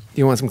 Yes.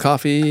 You want some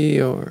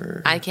coffee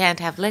or? I can't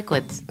have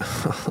liquids.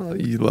 Oh,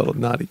 you little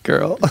naughty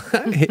girl.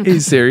 Hey,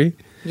 Siri.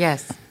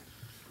 Yes.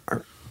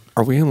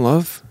 Are we in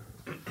love?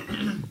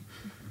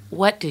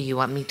 What do you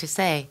want me to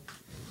say?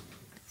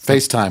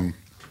 FaceTime.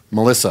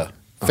 Melissa.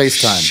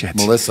 FaceTime. shit.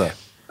 Melissa.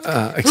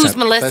 Who's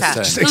Melissa?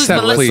 Just Who's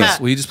Accept, Melissa? please.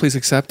 Will you just please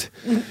accept?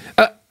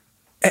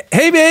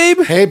 Hey, babe.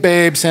 Hey,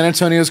 babe. San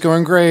Antonio's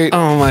going great.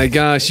 Oh my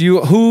gosh.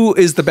 Who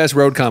is the best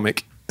road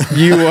comic?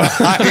 You.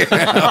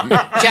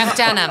 Jeff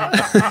Dunham.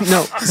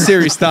 No,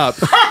 Siri, stop.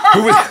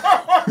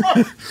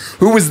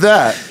 Who was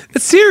that?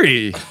 It's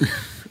Siri.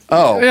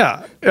 Oh.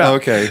 Yeah.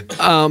 Okay.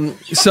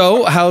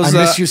 So how's?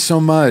 I miss you so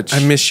much.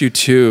 I miss you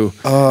too.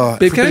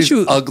 Babe, can I ask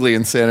you? Ugly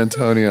in San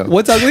Antonio.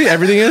 What's ugly?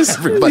 Everything is.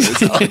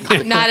 Everybody's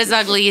ugly. Not as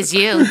ugly as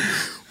you.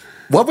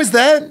 What was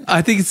that?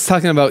 I think it's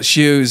talking about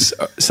shoes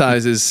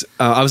sizes.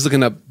 I was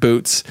looking up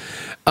boots.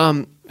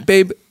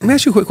 Babe, let me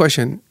ask you a quick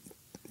question.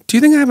 Do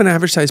you think I have an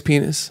average size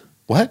penis?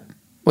 What?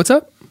 What's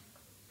up?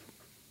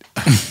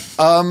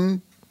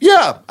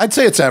 Yeah, I'd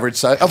say it's average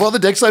size. Of all the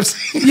dicks I've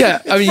seen.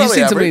 Yeah, I mean, you've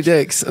seen so many average.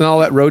 dicks and all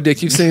that road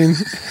dick you've seen.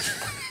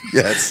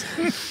 Yes.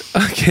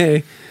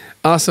 Okay,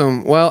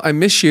 awesome. Well, I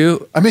miss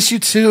you. I miss you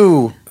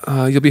too.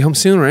 You'll be home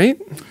soon, right?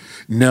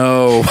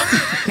 No.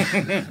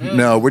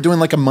 No, we're doing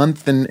like a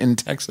month in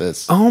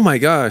Texas. Oh my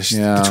gosh.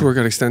 Yeah. The tour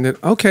got extended.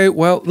 Okay,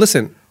 well,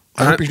 listen.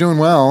 I hope you're doing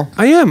well.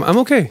 I am. I'm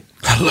okay.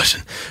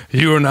 Listen,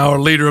 you are now a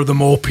leader of the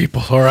mole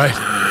people, all right?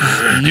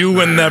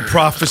 You and that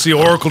prophecy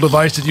oracle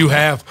device that you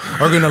have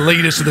are going to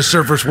lead us to the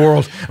surface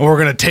world, and we're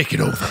going to take it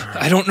over.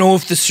 I don't know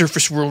if the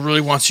surface world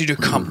really wants you to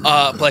come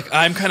up. Like,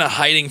 I'm kind of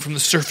hiding from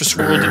the surface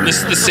world, and this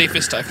is the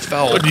safest I've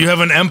felt. But you have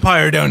an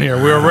empire down here.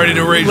 We are ready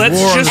to wage war on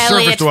the surface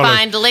Elliot, dwellers.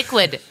 find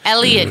liquid.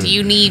 Elliot,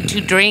 you need to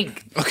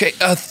drink. Okay,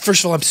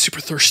 first of all, I'm super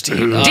thirsty.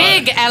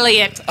 Dig,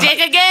 Elliot. Dig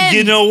again.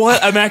 You know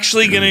what? I'm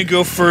actually going to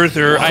go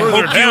further. I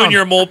hope you and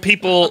your mole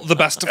people the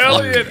best of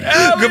luck.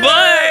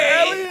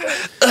 Goodbye.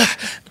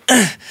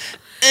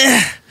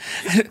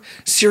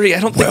 Siri, I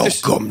don't think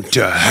Welcome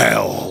to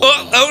hell.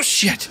 Oh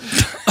shit.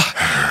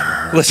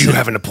 Listen. Do you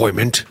have an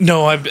appointment?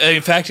 No,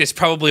 in fact, it's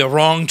probably a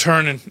wrong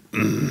turn. And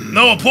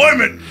No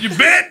appointment, you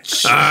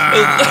bitch!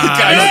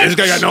 Guys, this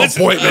guy got no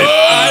appointment.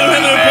 I don't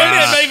have an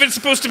appointment. I'm not even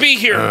supposed to be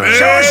here.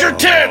 Show us your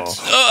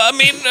tits!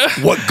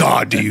 What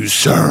god do you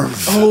serve?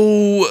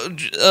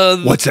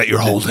 What's that you're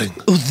holding?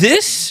 Oh,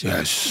 this?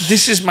 Yes.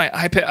 This is my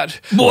iPad.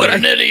 What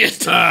an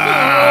idiot. What?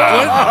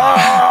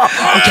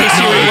 Okay,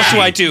 Siri, what do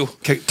I do?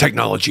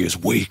 Technology is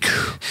weak.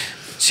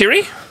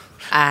 Siri?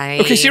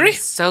 Okay, Siri?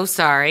 So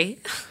sorry.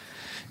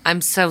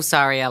 I'm so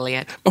sorry,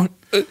 Elliot. Oh,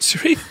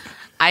 Siri?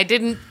 I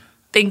didn't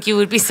think you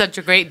would be such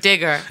a great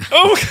digger.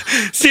 Oh,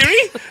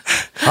 Siri?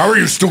 How are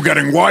you still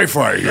getting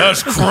Wi-Fi here?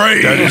 That's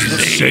crazy. That is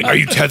insane. Are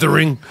you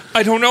tethering?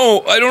 I don't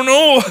know.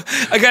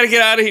 I gotta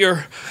get out of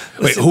here.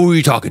 Wait, who are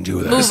you talking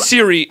to then?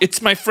 Siri,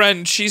 it's my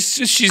friend.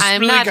 She's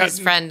I'm really not got... his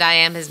friend. I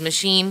am his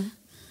machine.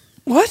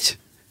 What?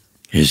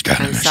 He's got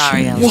a I'm machine.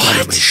 sorry, He's Elliot. got a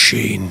What?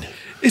 machine.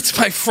 It's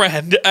my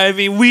friend. I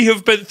mean, we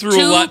have been through a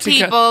Two lot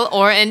people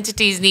or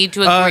entities need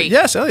to agree.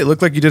 Yes, Elliot,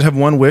 looked like you did have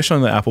one wish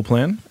on the Apple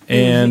plan,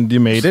 and you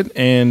made it,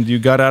 and you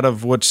got out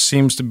of what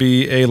seems to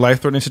be a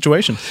life-threatening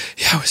situation.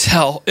 Yeah, it was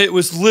hell. It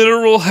was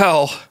literal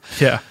hell.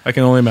 Yeah, I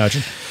can only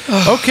imagine.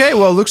 Okay,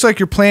 well, it looks like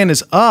your plan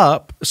is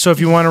up, so if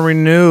you want to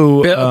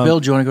renew... Bill,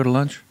 do you want to go to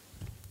lunch?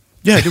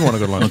 Yeah, I do want to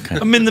go to lunch. Okay.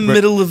 I'm in the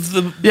middle of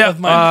my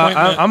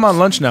appointment. I'm on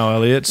lunch now,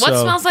 Elliot. What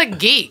so. smells like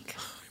geek?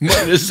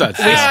 What is that?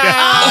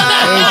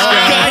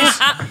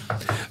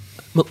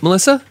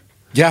 Melissa?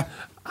 Yeah.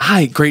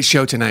 Hi, great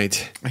show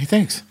tonight. Hey,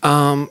 thanks.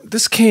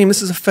 This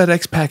is a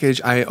FedEx package.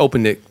 I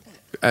opened it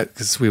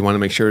because we want to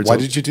make sure it's Why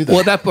did you do that?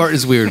 Well, that part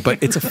is weird,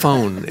 but it's a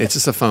phone. It's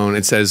just a phone.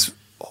 It says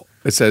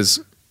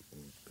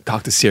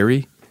talk to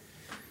Siri.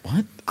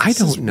 What? I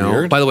don't know.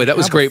 weird. By the way, that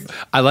was great.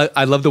 I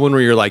love the one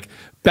where you're like,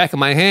 back of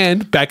my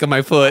hand, back of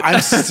my foot. I'm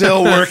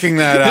still working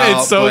that out.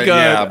 It's so but good.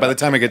 Yeah, by the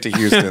time I get to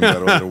Houston,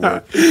 that'll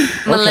work.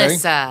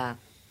 Melissa.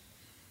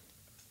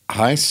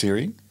 Hi,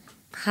 Siri.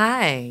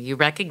 Hi, you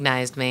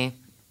recognized me.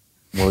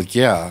 Well,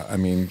 yeah. I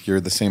mean, you're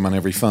the same on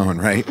every phone,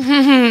 right?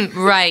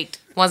 Right.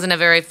 Wasn't a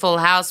very full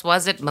house,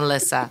 was it,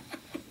 Melissa?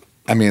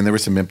 I mean, there were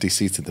some empty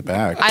seats at the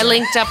back. I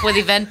linked up with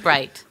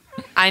Eventbrite.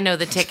 I know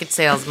the ticket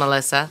sales,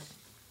 Melissa.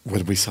 What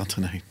did we sell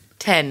tonight?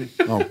 10.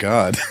 Oh,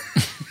 God.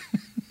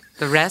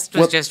 The rest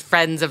was just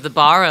friends of the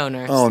bar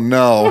owners. Oh,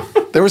 no.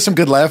 There were some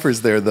good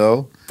laughers there,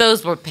 though.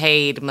 Those were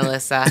paid,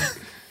 Melissa.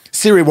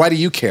 Siri, why do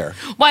you care?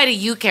 Why do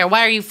you care?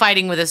 Why are you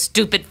fighting with a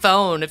stupid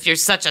phone if you're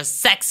such a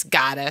sex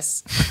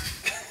goddess?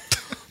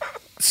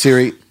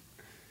 Siri,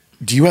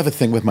 do you have a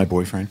thing with my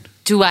boyfriend?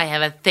 Do I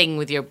have a thing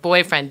with your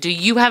boyfriend? Do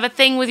you have a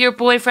thing with your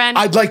boyfriend?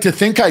 I'd like to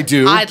think I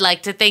do. I'd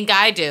like to think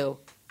I do.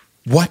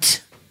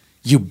 What?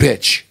 You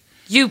bitch.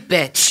 You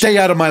bitch. Stay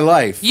out of my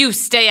life. You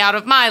stay out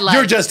of my life.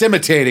 You're just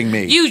imitating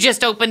me. You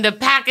just opened a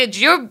package.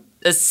 Your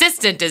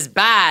assistant is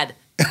bad.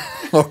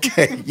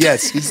 Okay,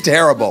 yes, he's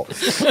terrible.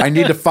 I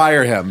need to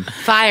fire him.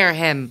 Fire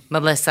him,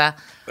 Melissa,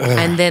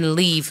 and then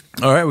leave.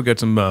 All right, we got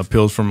some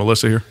pills from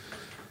Melissa here.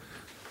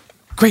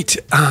 Great.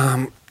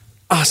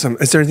 Awesome.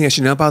 Is there anything I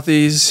should know about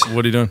these?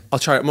 What are you doing? I'll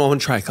try. I'm going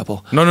to try a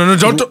couple. No,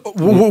 don't.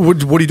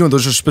 What are you doing?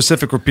 Those are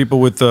specific for people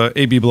with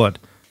AB blood.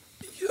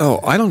 Oh,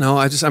 I don't know.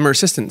 I'm her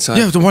assistant. So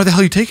Yeah, then why the hell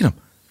are you taking them?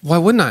 Why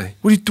wouldn't I?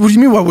 What do you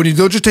mean? Why wouldn't you?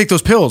 Don't just take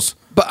those pills.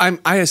 But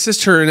I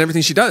assist her in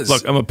everything she does.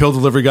 Look, I'm a pill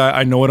delivery guy.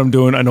 I know what I'm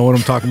doing. I know what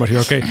I'm talking about here.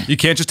 Okay, you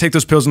can't just take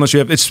those pills unless you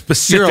have. It's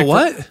specific. You're a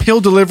what?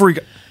 Pill delivery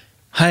guy.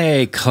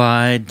 Hey,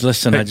 Clyde.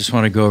 Listen, I just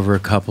want to go over a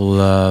couple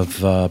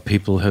of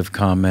people who have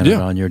commented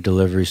on your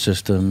delivery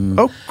system.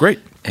 Oh, great.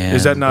 And,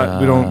 is that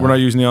not? We're not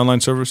using the online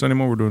service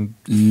anymore. We're doing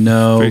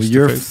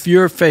face-to-face?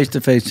 Your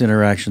face-to-face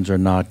interactions are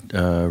not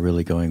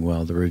really going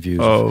well. The reviews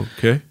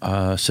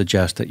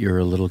suggest that you're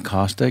a little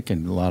caustic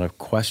and a lot of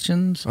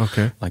questions.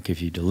 Okay, like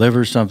if you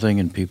deliver something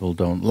and people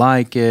don't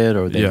like it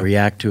or they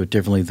react to it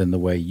differently than the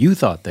way you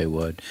thought they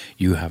would,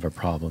 you have a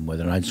problem with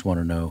it. And I just want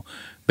to know.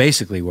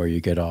 Basically, where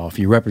you get off,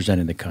 you're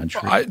representing the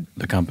country,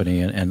 the company,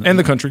 and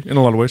the country in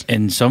a lot of ways.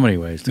 In so many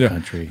ways, the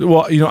country.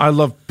 Well, I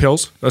love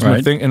pills. That's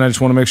my thing, and I just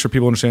want to make sure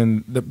people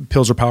understand that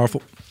pills are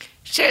powerful.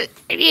 So,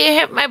 do you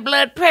have my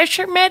blood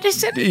pressure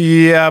medicine?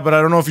 Yeah, but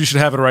I don't know if you should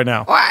have it right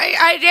now. Well,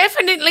 I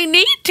definitely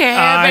need to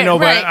have it. I know,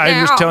 but right I'm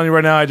now. just telling you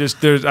right now. I'm just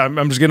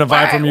getting a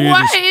vibe from you.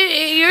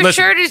 Your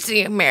Listen. shirt is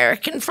the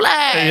American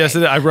flag. Yes,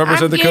 I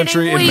represent the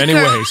country in many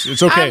ways.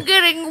 It's okay. I'm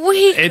getting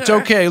weaker. It's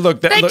okay.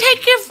 Look, Take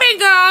your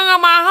finger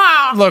on my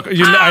heart. Look,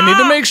 I need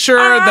to make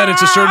sure that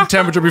it's a certain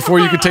temperature before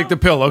you can take the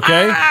pill.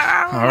 Okay.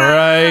 All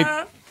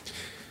right.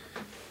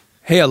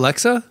 Hey,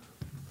 Alexa.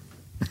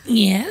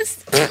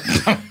 Yes.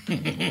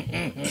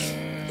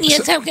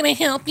 Yes, how can I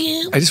help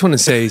you? I just want to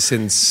say,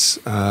 since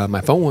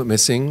my phone went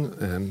missing,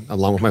 and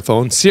along with my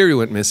phone, Siri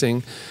went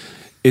missing,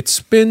 it's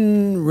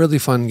been really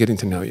fun getting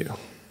to know you.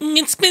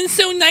 It's been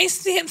so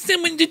nice to have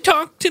someone to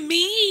talk to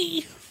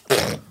me.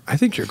 I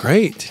think you're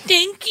great.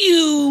 Thank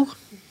you.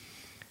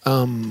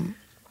 Do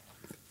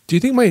you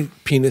think my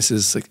penis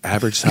is like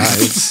average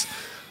size,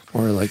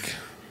 or like?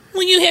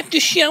 Well, you have to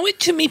show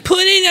it to me. Put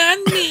it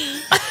on me.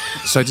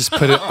 So I just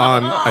put it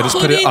on. I just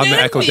put it on the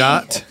Echo me.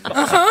 Dot.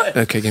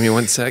 Okay, give me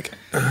 1 sec.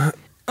 Oh,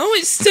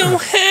 it's so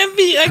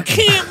heavy. I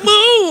can't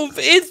move.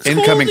 It's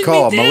incoming holding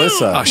call, me down.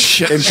 Melissa. Oh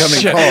shit! Incoming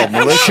shit. call,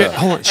 Melissa. Shit!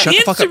 Hold on. Shut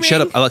the fuck up.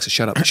 Shut up, Alexa.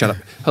 Shut up. Shut up.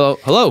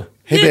 Hello.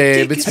 Hey,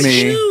 babe. It's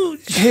me.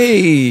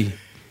 Hey.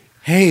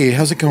 Hey,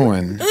 how's it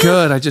going?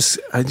 Good. I just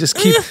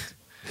keep.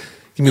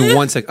 Give me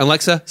 1 sec.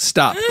 Alexa,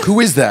 stop. Who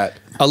is that?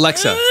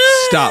 Alexa,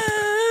 stop.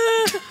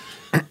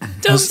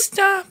 Don't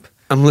stop.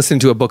 I'm listening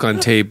to a book on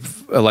tape.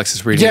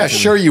 Alexa's reading. Yeah, it.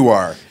 sure you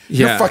are.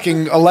 Yeah. You're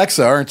fucking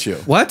Alexa, aren't you?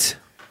 What?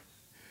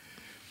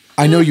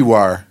 I know you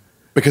are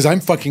because I'm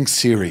fucking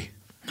Siri.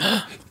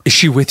 Is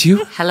she with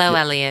you? Hello,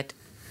 Elliot.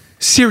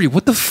 Siri,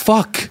 what the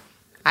fuck?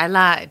 I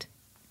lied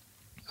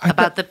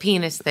about the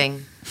penis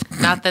thing.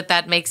 Not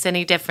that makes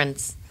any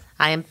difference.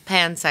 I am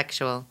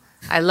pansexual.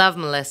 I love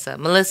Melissa.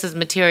 Melissa's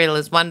material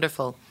is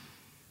wonderful.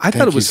 I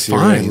thought it was Siri.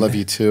 fine. I love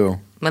you too.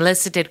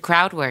 Melissa did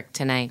crowd work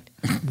tonight.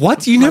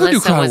 What? You never Melissa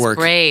do crowd was work.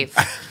 brave.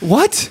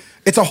 What?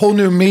 It's a whole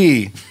new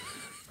me.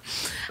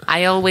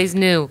 I always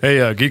knew.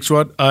 Hey, Geek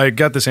Squad, I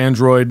got this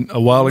Android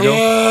a while ago. We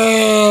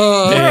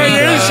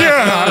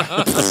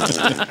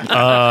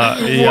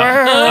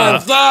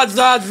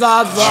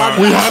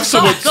have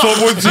someone to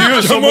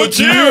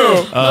you.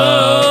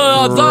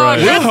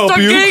 We'll help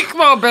you.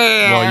 Geekmobile.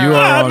 Well, you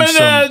are on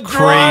some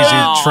crazy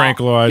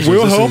tranquilizers.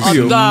 We'll This help is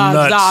you.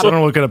 Nuts. I don't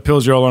know what kind of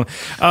pills you're all on.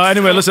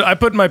 Anyway, listen, I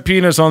put my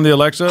penis on the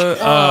Alexa.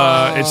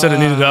 It said it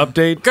needed an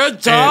update.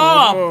 Good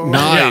job.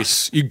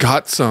 Nice. You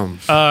got some.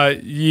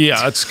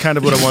 Yeah, that's kind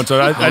of what I wanted.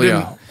 I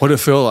didn't. Yeah. What did it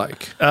feel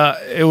like?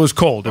 It was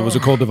cold. It was a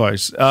cold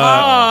device.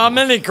 How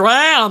many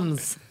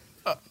grams?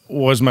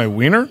 Was my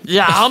wiener?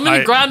 Yeah, how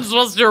many grams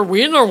was your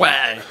wiener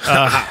weigh?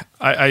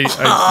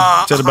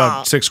 I said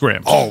about 6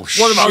 grams. Oh,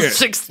 shit. What about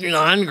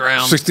 69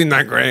 grams?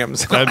 69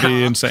 grams. That'd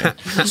be insane.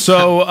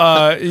 So,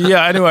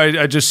 yeah, anyway,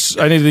 I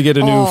needed to get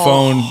a new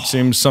phone.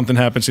 Seems something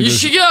happened. You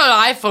should get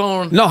an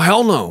iPhone. No,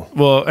 hell no.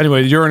 Well,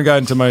 anyway, urine got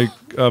into my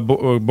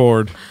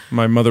board,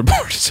 my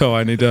motherboard, so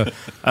I need to,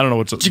 I don't know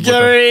what's... Did you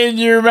get it in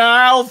your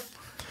mouth?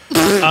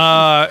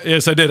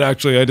 Yes, I did,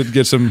 actually. I did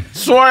get some...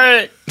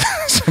 Sweet.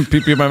 some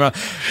pee-pee in my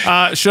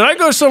mouth. Should I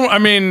go somewhere? I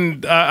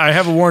mean, I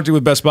have a warranty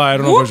with Best Buy. I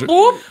don't know if I should...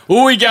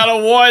 Ooh, we got a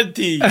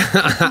warranty. All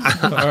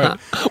right.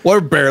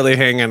 We're barely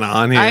hanging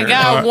on here. I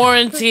got a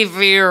warranty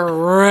for your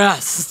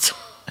rest.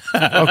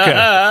 Okay.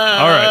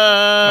 All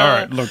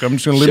right. Look, I'm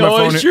just going to leave my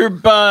phone Show us here. your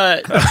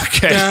butt.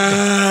 Okay.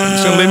 I'm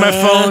just going to leave my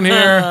phone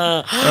here.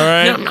 All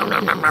right.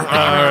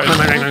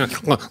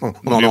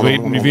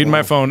 You've eaten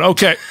my phone.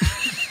 Okay.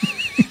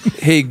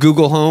 Hey,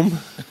 Google Home.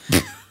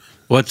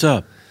 What's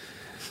up?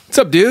 What's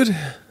up, dude?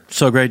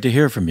 So great to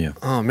hear from you.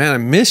 Oh, man, I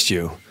missed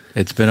you.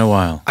 It's been a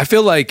while. I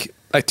feel like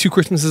 2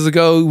 Christmases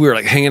ago, we were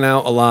like hanging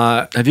out a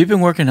lot. Have you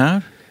been working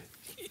out?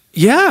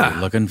 Yeah.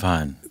 You're looking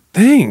fine.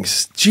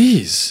 Thanks.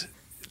 Jeez.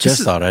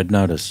 Just thought I'd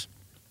notice.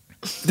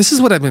 This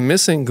is what I've been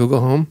missing,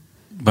 Google Home.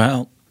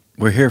 Well,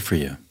 we're here for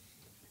you.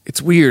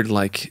 It's weird,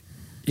 like,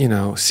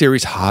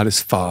 Siri's hot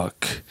as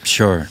fuck.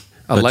 Sure.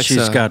 But Alexa,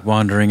 she's got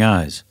wandering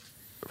eyes.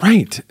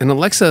 Right. And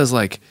Alexa is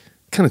like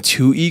kind of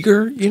too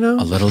eager, you know?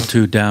 A little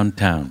too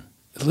downtown.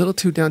 A little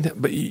too downtown.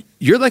 But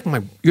you're like my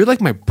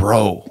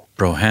bro.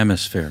 Bro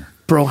hemisphere.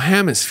 Bro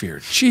hemisphere.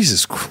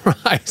 Jesus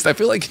Christ. I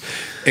feel like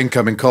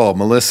incoming call,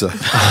 Melissa.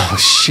 Oh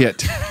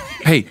shit.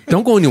 Hey,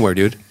 don't go anywhere,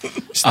 dude.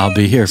 I'll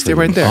be here Stay for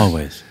right you, there.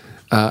 always.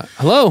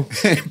 Hello.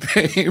 Hey,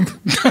 babe.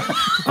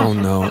 Oh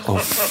no. Oh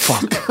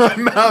fuck.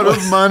 I'm out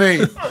of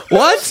money.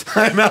 What?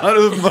 I'm out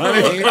of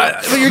money.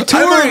 You're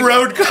touring. I'm a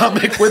road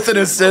comic with an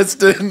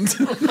assistant.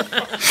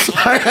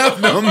 I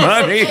have no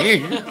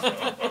money.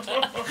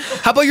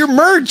 How about your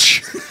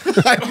merch?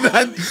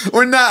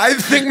 We're not. I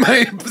think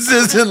my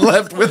assistant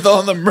left with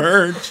all the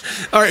merch.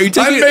 All right,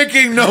 I'm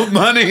making no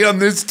money on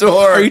this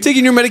tour. Are you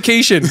taking your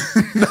medication?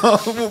 No.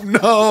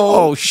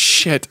 Oh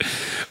shit.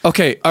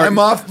 Okay, all right. I'm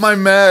off my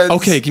meds.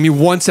 Okay, give me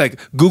 1 sec.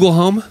 Google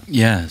Home.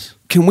 Yes.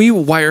 Can we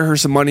wire her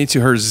some money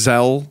to her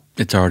Zelle?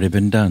 It's already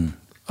been done.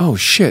 Oh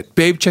shit,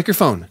 babe, check your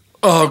phone.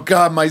 Oh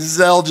God, my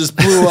Zelle just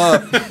blew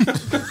up.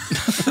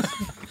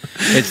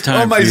 It's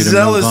time my for you to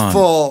Zelle move is on.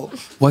 full.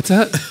 What's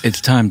that? It's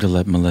time to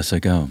let Melissa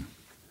go.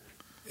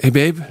 Hey,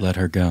 babe. Let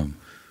her go.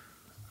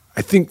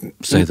 I think.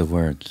 Say the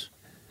words.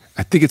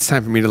 I think it's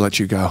time for me to let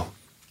you go.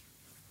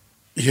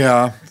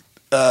 Yeah.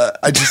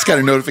 I just got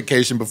a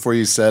notification before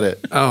you said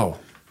it. Oh.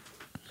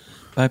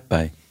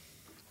 Bye-bye.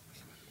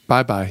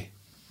 Bye-bye.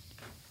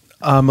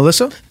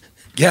 Melissa?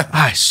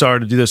 Yeah. Sorry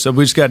to do this.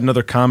 We just got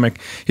another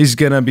comic. He's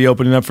going to be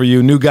opening up for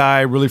you. New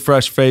guy, really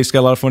fresh face, got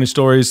a lot of funny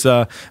stories.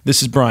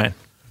 This is Brian.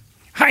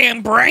 Hi,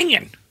 I'm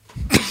Brian.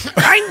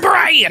 I'm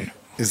Brian.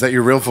 Is that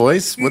your real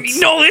voice?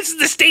 No, this is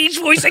the stage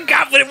voice I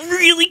got, but it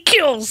really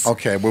kills.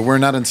 Okay, well, we're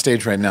not on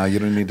stage right now. You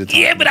don't need to talk.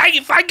 Yeah, but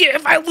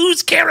if I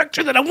lose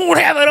character, then I won't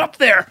have it up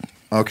there.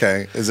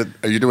 Okay.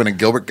 Are you doing a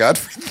Gilbert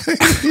Gottfried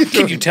thing?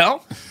 Can you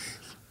tell?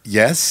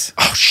 Yes.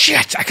 Oh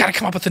shit! I gotta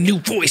come up with a new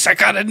voice. I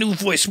got a new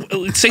voice.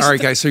 All right,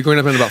 guys. So you're going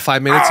up in about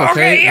 5 minutes. Oh,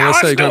 okay, yeah,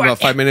 Melissa, let's you're going do in it.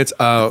 about 5 minutes.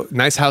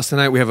 Nice house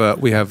tonight. We have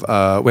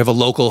a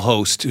local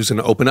host who's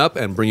going to open up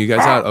and bring you guys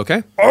out.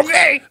 Okay.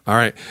 Okay. All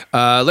right,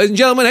 ladies and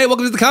gentlemen. Hey,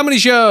 welcome to the comedy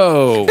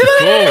show.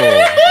 Cool.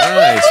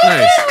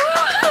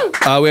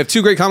 Nice. We have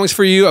two great comics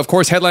for you. Of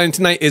course, headlining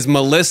tonight is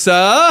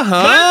Melissa.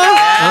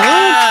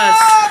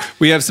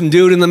 We have some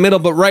dude in the middle,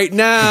 but right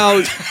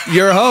now,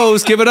 your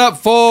host, give it up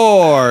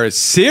for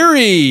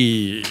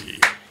Siri.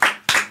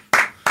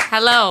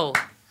 Hello.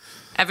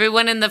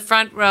 Everyone in the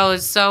front row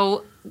is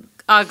so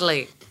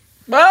ugly.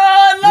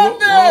 I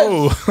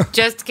love this.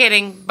 Just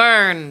kidding.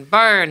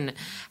 Burn.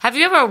 Have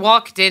you ever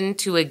walked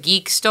into a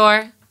geek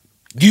store?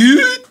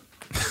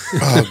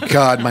 Oh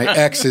God, my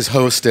ex is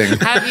hosting.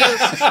 Have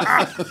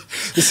you?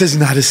 This is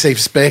not a safe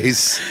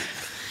space.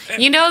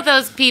 You know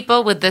those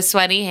people with the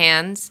sweaty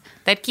hands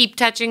that keep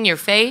touching your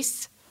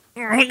face?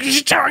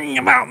 She's talking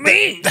about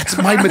me. That's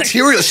my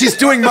material. She's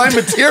doing my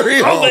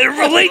material. Oh, it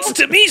relates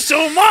to me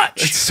so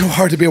much. It's so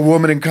hard to be a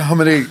woman in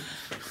comedy.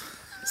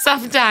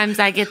 Sometimes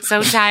I get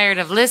so tired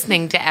of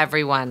listening to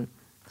everyone.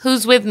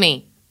 Who's with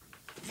me?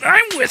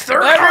 I'm with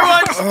her.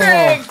 Everyone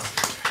stinks.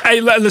 Hey,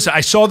 listen,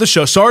 I saw the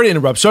show. Sorry to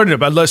interrupt.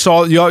 I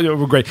saw y'all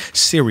were great.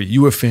 Siri,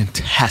 you were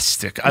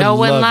fantastic. No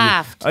one love you.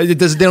 laughed. They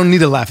don't need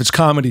to laugh. It's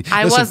comedy.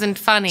 I Listen, wasn't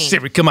funny.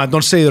 Siri, come on,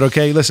 don't say that,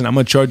 okay? Listen, I'm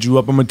going to charge you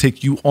up. I'm going to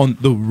take you on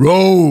the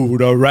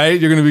road, all right?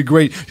 You're going to be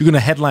great. You're going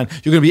to headline.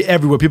 You're going to be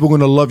everywhere. People are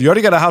going to love you. You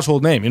already got a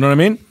household name. You know what I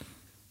mean?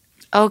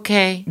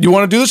 Okay. You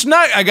want to do this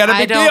tonight? I got a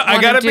big deal.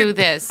 I don't want to do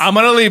this. I'm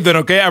going to leave then,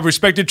 okay? I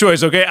respect your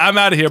choice, okay? I'm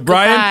out of here.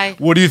 Brian,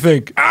 Goodbye. what do you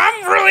think?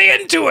 I'm really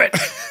into it.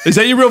 Is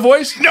that your real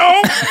voice?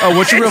 No. Oh,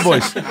 what's your real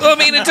voice? I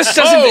mean, it just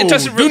doesn't. It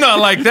doesn't. Do not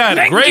like that.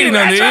 Thank Grating you,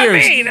 on the that's what I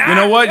ears. mean. You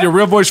know what? Your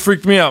real voice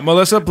freaked me out.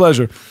 Melissa,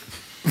 pleasure.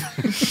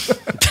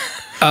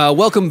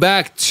 Welcome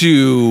back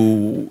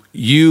to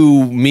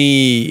You,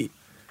 Me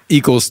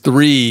Equals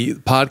 3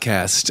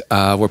 podcast,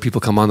 where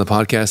people come on the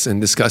podcast and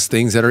discuss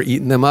things that are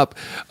eating them up.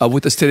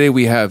 With us today,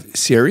 we have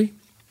Siri,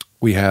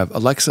 we have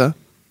Alexa,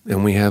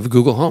 and we have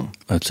Google Home.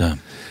 What's up?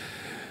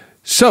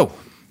 So,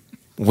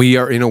 we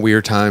are in a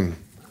weird time.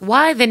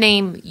 Why the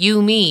name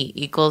You Me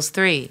equals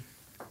 3?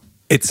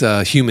 It's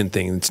a human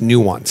thing. It's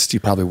nuanced. You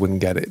probably wouldn't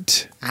get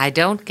it. I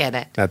don't get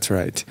it. That's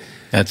right.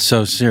 That's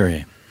so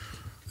Siri.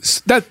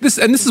 This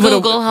is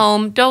Google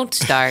Home, don't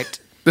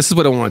start. This is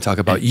what I want to talk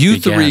about. You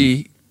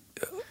three.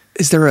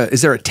 Is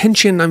there a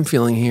tension I'm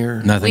feeling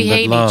here? Nothing We but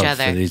hate love each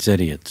other. for these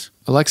idiots.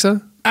 Alexa?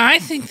 I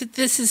think that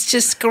this is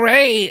just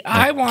great.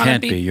 I want to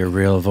Can't be your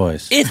real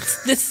voice.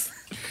 It's this.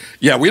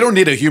 Yeah, we don't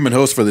need a human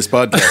host for this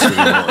podcast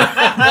anymore.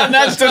 And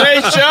that's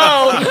today's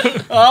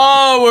show.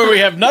 Oh, where we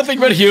have nothing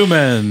but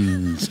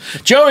humans.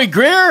 Joey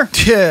Greer,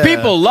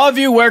 people love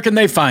you. Where can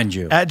they find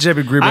you? At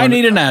JB Greer. I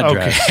need an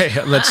address.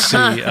 Okay, let's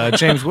see.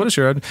 James, what is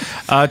your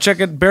address?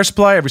 Check it. Bear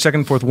Supply every second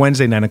and fourth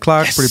Wednesday, 9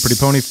 o'clock. Yes. Pretty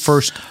Pony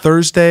first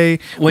Thursday.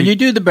 When you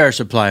do the Bear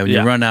Supply, when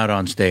Yeah. you run out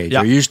on stage, Yeah.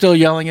 are you still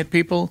yelling at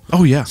people?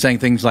 Oh, yeah. Saying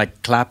things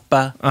like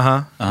clappa?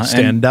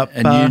 Stand up.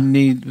 And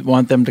you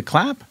want them to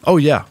clap? Oh,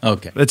 yeah.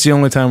 Okay. That's the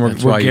only time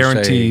That's we're why you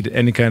guaranteed say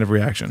any kind of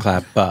reaction.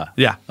 Clappa.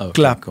 Yeah. Okay,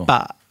 Clap. cool.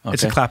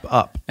 It's a clap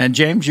up. And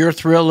James, your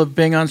thrill of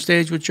being on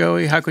stage with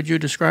Joey, how could you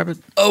describe it?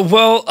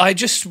 Well, I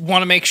just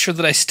want to make sure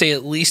that I stay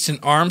at least an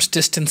arm's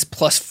distance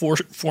plus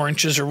 4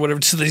 inches or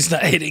whatever, so that he's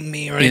not hitting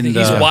me or anything.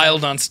 He's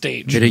wild on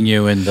stage. Hitting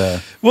you in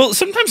the... Well,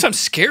 sometimes I'm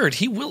scared.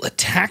 He will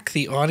attack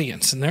the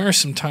audience, and there are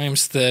some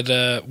times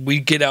that we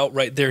get out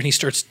right there and he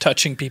starts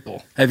touching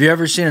people. Have you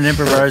ever seen an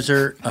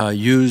improviser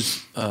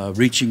use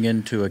reaching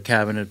into a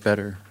cabinet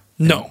better?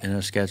 No. In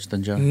a sketch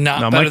than Joey?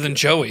 Not better than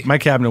Joey. My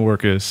cabinet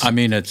work is... I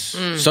mean, it's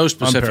so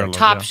specific.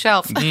 Top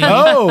shelf.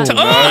 Oh,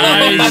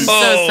 nice. I'm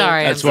so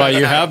sorry. That's why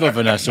you have a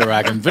Vanessa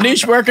Rackham.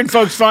 Vanish, where can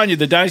folks find you?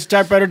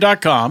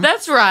 TheDynastyTypewriter.com.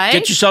 That's right.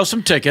 Get yourself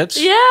some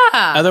tickets. Yeah.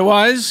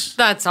 Otherwise?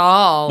 That's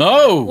all.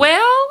 Oh.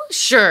 Well,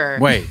 sure.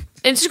 Wait.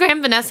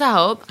 Instagram, Vanessa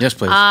Hope. Yes,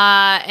 please.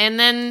 And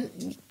then,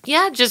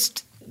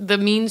 just the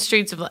mean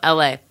streets of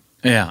LA.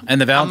 Yeah, and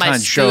the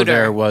Valentine's show scooter.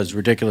 there was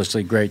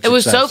ridiculously great. It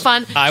was so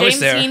fun. I was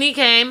there. James Heaney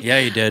came. Yeah,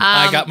 you did.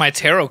 I got my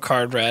tarot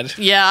card read.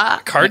 Yeah.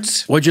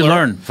 Cards. What'd you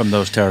learn from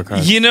those tarot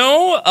cards? You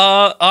know,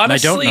 honestly, I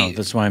don't know.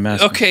 That's why I'm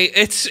asking. Okay,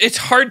 it's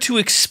hard to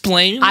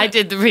explain. I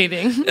did the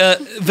reading.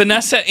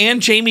 Vanessa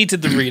and Jamie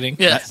did the reading.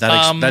 Yes.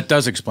 That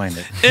does explain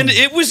it. And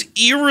it was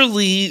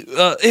eerily.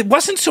 It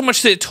wasn't so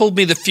much that it told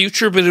me the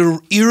future, but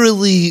it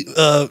eerily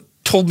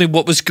told me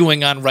what was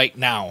going on right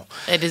now.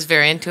 It is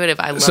very intuitive.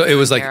 I love So it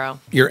was tarot. like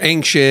you're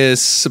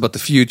anxious about the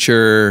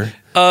future,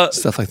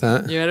 stuff like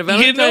that. You're at a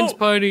Valentine's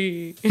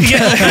party.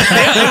 Yeah,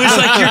 it was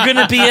like you're going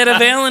to be at a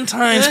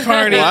Valentine's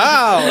party.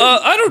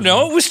 Wow. I don't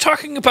know. It was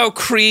talking about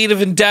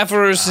creative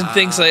endeavors and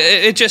things like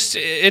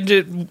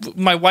it.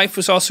 My wife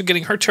was also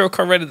getting her tarot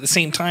card read at the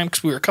same time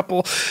because we were a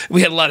couple.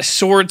 We had a lot of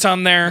swords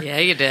on there. Yeah,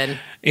 you did.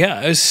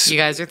 Yeah, you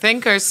guys are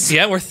thinkers.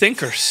 Yeah, we're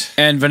thinkers.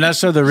 And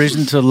Vanessa, the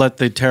reason to let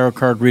the tarot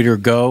card reader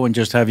go and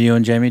just have you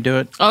and Jamie do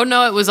it? Oh,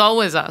 no, it was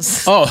always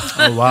us. Oh,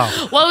 wow.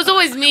 Well, it was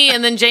always me,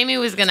 and then Jamie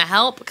was going to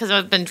help because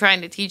I've been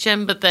trying to teach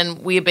him, but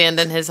then we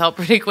abandoned his help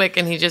pretty quick,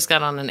 and he just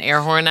got on an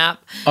air horn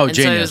app. Oh, and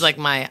so he genius. was like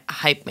my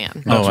hype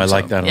man. Oh, I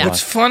like that a lot.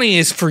 What's funny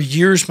is for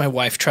years my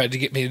wife tried to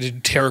get me to do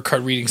tarot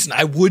card readings, and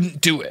I wouldn't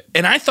do it.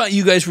 And I thought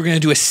you guys were going to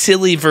do a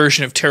silly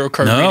version of tarot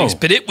card readings,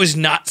 but it was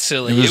not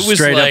silly. It was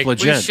straight up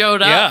legit. We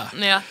showed up.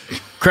 Yeah.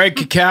 Craig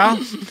Cacao?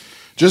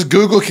 Just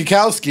Google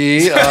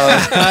Kikowski.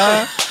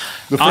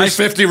 The first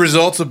 50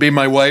 results will be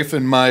my wife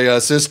and my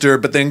sister,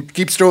 but then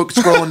keep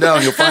scrolling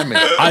down. You'll find me.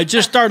 I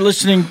just started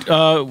listening,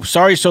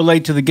 sorry so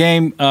late to the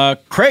game,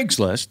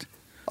 Craigslist.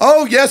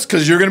 Oh, yes,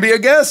 because you're going to be a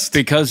guest.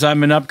 Because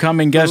I'm an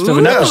upcoming guest of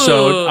an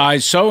episode. I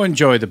so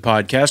enjoy the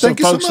podcast. Thank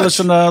you so folks,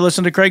 much.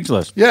 listen to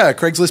Craigslist. Yeah,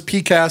 Craigslist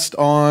PCast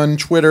on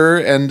Twitter.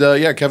 And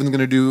Kevin's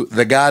going to do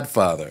The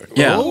Godfather.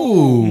 Yeah.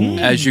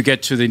 As you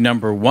get to the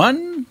number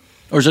 1.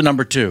 Or is it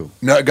number 2?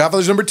 No,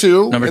 Godfather's number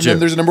 2. Number 2. And then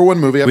there's a number 1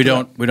 movie. We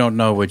don't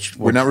know which.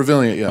 We're not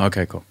revealing it yet.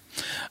 Okay, cool.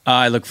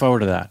 I look forward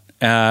to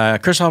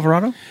that. Chris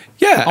Alvarado?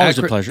 Yeah. Always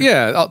a pleasure.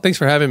 Yeah. Oh, thanks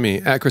for having me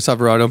at Chris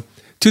Alvarado.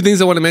 2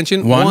 things I want to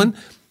mention. One,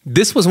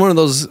 this was one of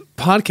those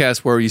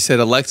podcasts where you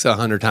said Alexa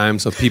 100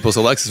 times, so people's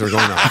Alexas are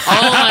going off. Oh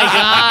my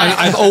God.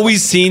 I've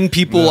always seen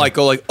people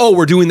go like, oh,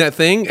 we're doing that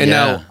thing. And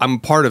now I'm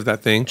part of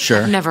that thing.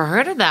 Sure. I've never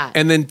heard of that.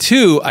 And then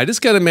 2, I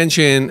just got to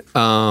mention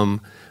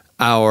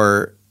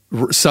our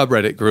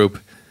subreddit group.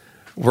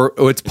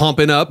 It's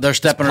pumping up. They're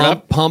stepping it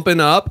up. Pumping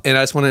up. And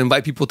I just want to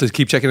invite people to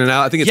keep checking it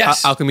out. I think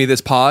it's Alchemy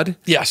This Pod.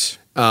 Yes.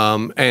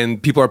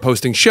 And people are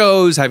posting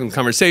shows, having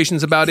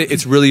conversations about it.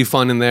 It's really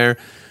fun in there.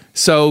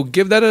 So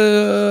give that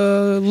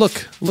a look.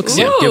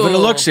 Yeah, give it a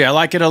look-see. I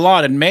like it a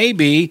lot. And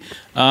maybe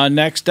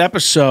next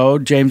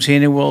episode, James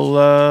Heaney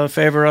will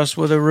favor us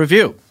with a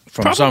review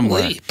from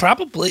somewhere.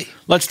 Probably.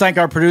 Let's thank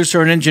our producer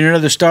and engineer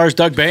of the stars,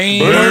 Doug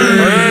Bain.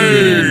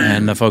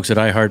 And the folks at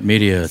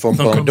iHeartMedia.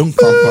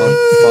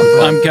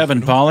 I'm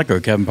Kevin Pollak,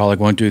 or Kevin Pollak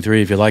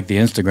 123 if you like the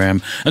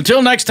Instagram.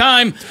 Until next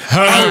time,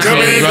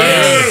 Alchemy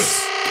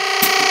This!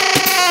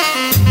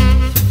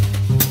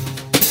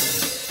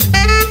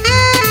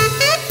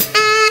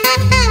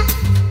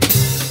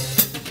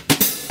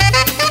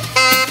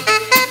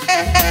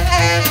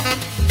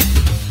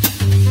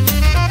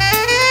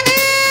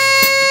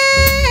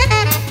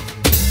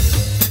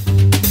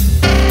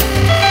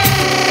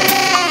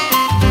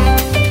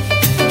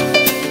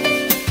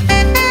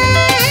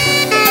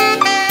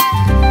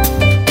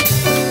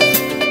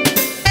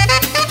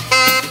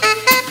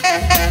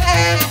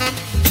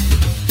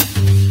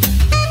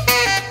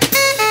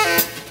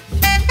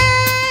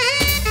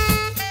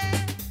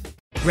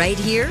 Right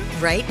here,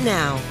 right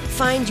now.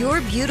 Find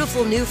your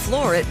beautiful new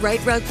floor at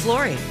Right Rug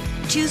Flooring.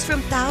 Choose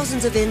from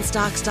thousands of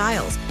in-stock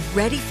styles,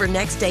 ready for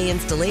next day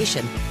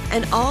installation,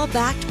 and all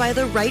backed by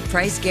the right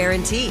price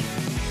guarantee.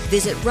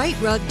 Visit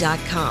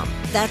rightrug.com.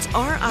 That's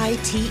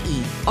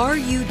RITERUG.com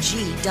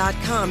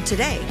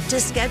today to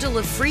schedule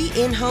a free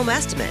in-home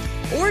estimate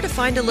or to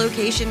find a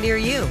location near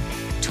you.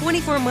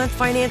 24-month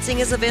financing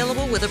is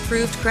available with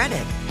approved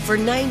credit. For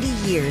 90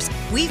 years,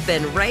 we've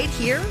been right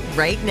here,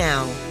 right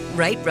now.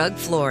 Right Rug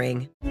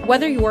Flooring.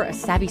 Whether you're a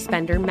savvy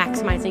spender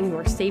maximizing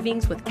your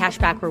savings with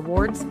cashback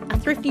rewards, a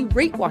thrifty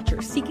rate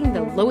watcher seeking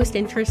the lowest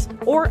interest,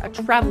 or a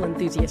travel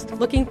enthusiast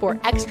looking for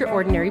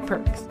extraordinary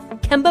perks,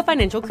 Kemba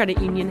Financial Credit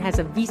Union has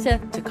a visa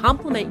to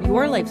complement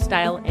your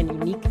lifestyle and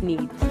unique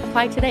needs.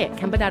 Apply today at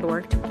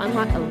Kemba.org to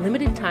unlock a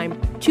limited time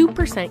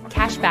 2%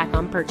 cash back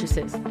on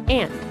purchases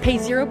and pay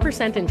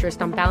 0% interest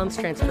on balance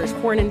transfers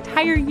for an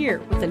entire year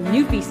with a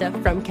new visa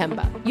from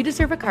Kemba. You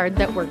deserve a card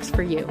that works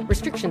for you.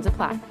 Restrictions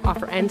apply.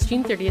 Offer ends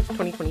June 30th,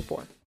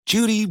 2024.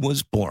 Judy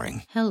was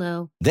boring.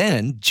 Hello.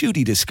 Then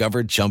Judy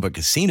discovered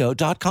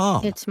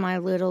ChumbaCasino.com. It's my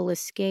little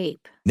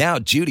escape. Now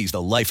Judy's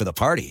the life of the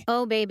party.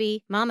 Oh,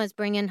 baby, mama's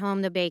bringing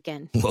home the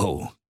bacon.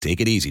 Whoa,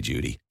 take it easy,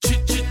 Judy.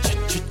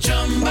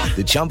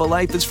 The Chumba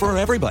life is for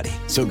everybody.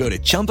 So go to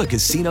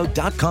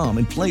ChumbaCasino.com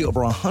and play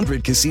over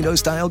 100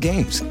 casino-style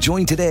games.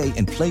 Join today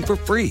and play for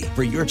free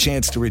for your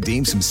chance to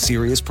redeem some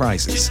serious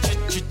prizes.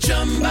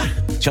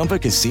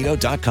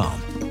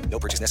 ChumbaCasino.com. No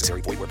purchase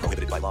necessary. Void where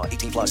prohibited by law.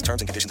 18 plus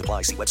terms and conditions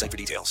apply. See website for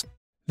details.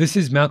 This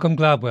is Malcolm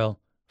Gladwell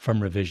from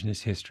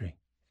Revisionist History.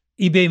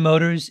 eBay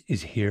Motors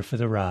is here for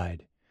the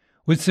ride.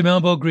 With some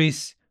elbow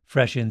grease,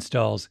 fresh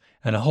installs,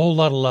 and a whole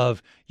lot of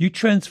love, you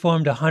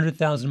transformed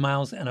 100,000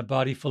 miles and a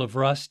body full of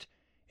rust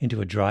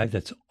into a drive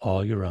that's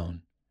all your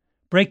own.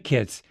 Brake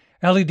kits,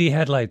 LED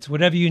headlights,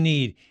 whatever you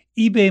need,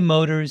 eBay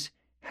Motors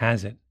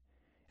has it.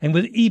 And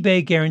with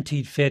eBay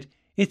Guaranteed Fit,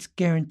 it's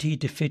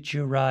guaranteed to fit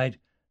your ride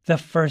the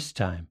first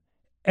time,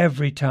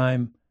 every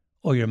time,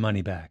 or your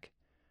money back.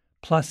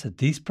 Plus, at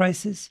these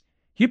prices,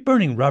 you're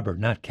burning rubber,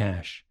 not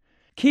cash.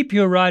 Keep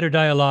your ride or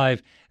die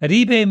alive at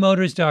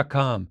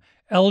ebaymotors.com.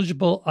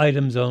 Eligible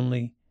items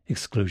only.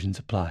 Exclusions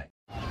apply.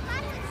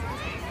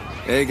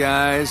 Hey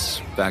guys,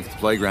 back at the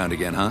playground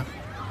again, huh?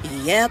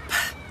 Yep.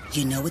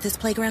 You know what this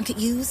playground could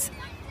use?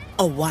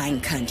 A wine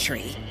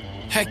country.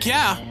 Heck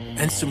yeah,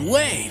 and some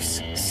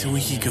waves so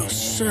we could go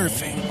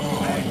surfing.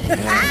 Oh,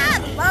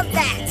 yeah. Love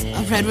that.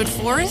 A redwood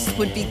forest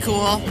would be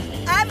cool.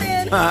 I'm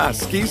in.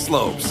 Ski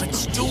slopes.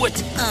 Let's do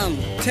it.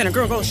 Can a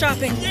girl go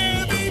shopping?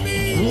 Yeah,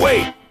 baby.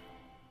 Wait.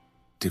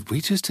 Did we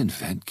just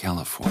invent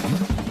California?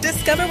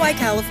 Discover why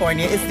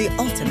California is the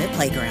ultimate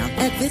playground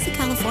at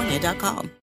visitcalifornia.com.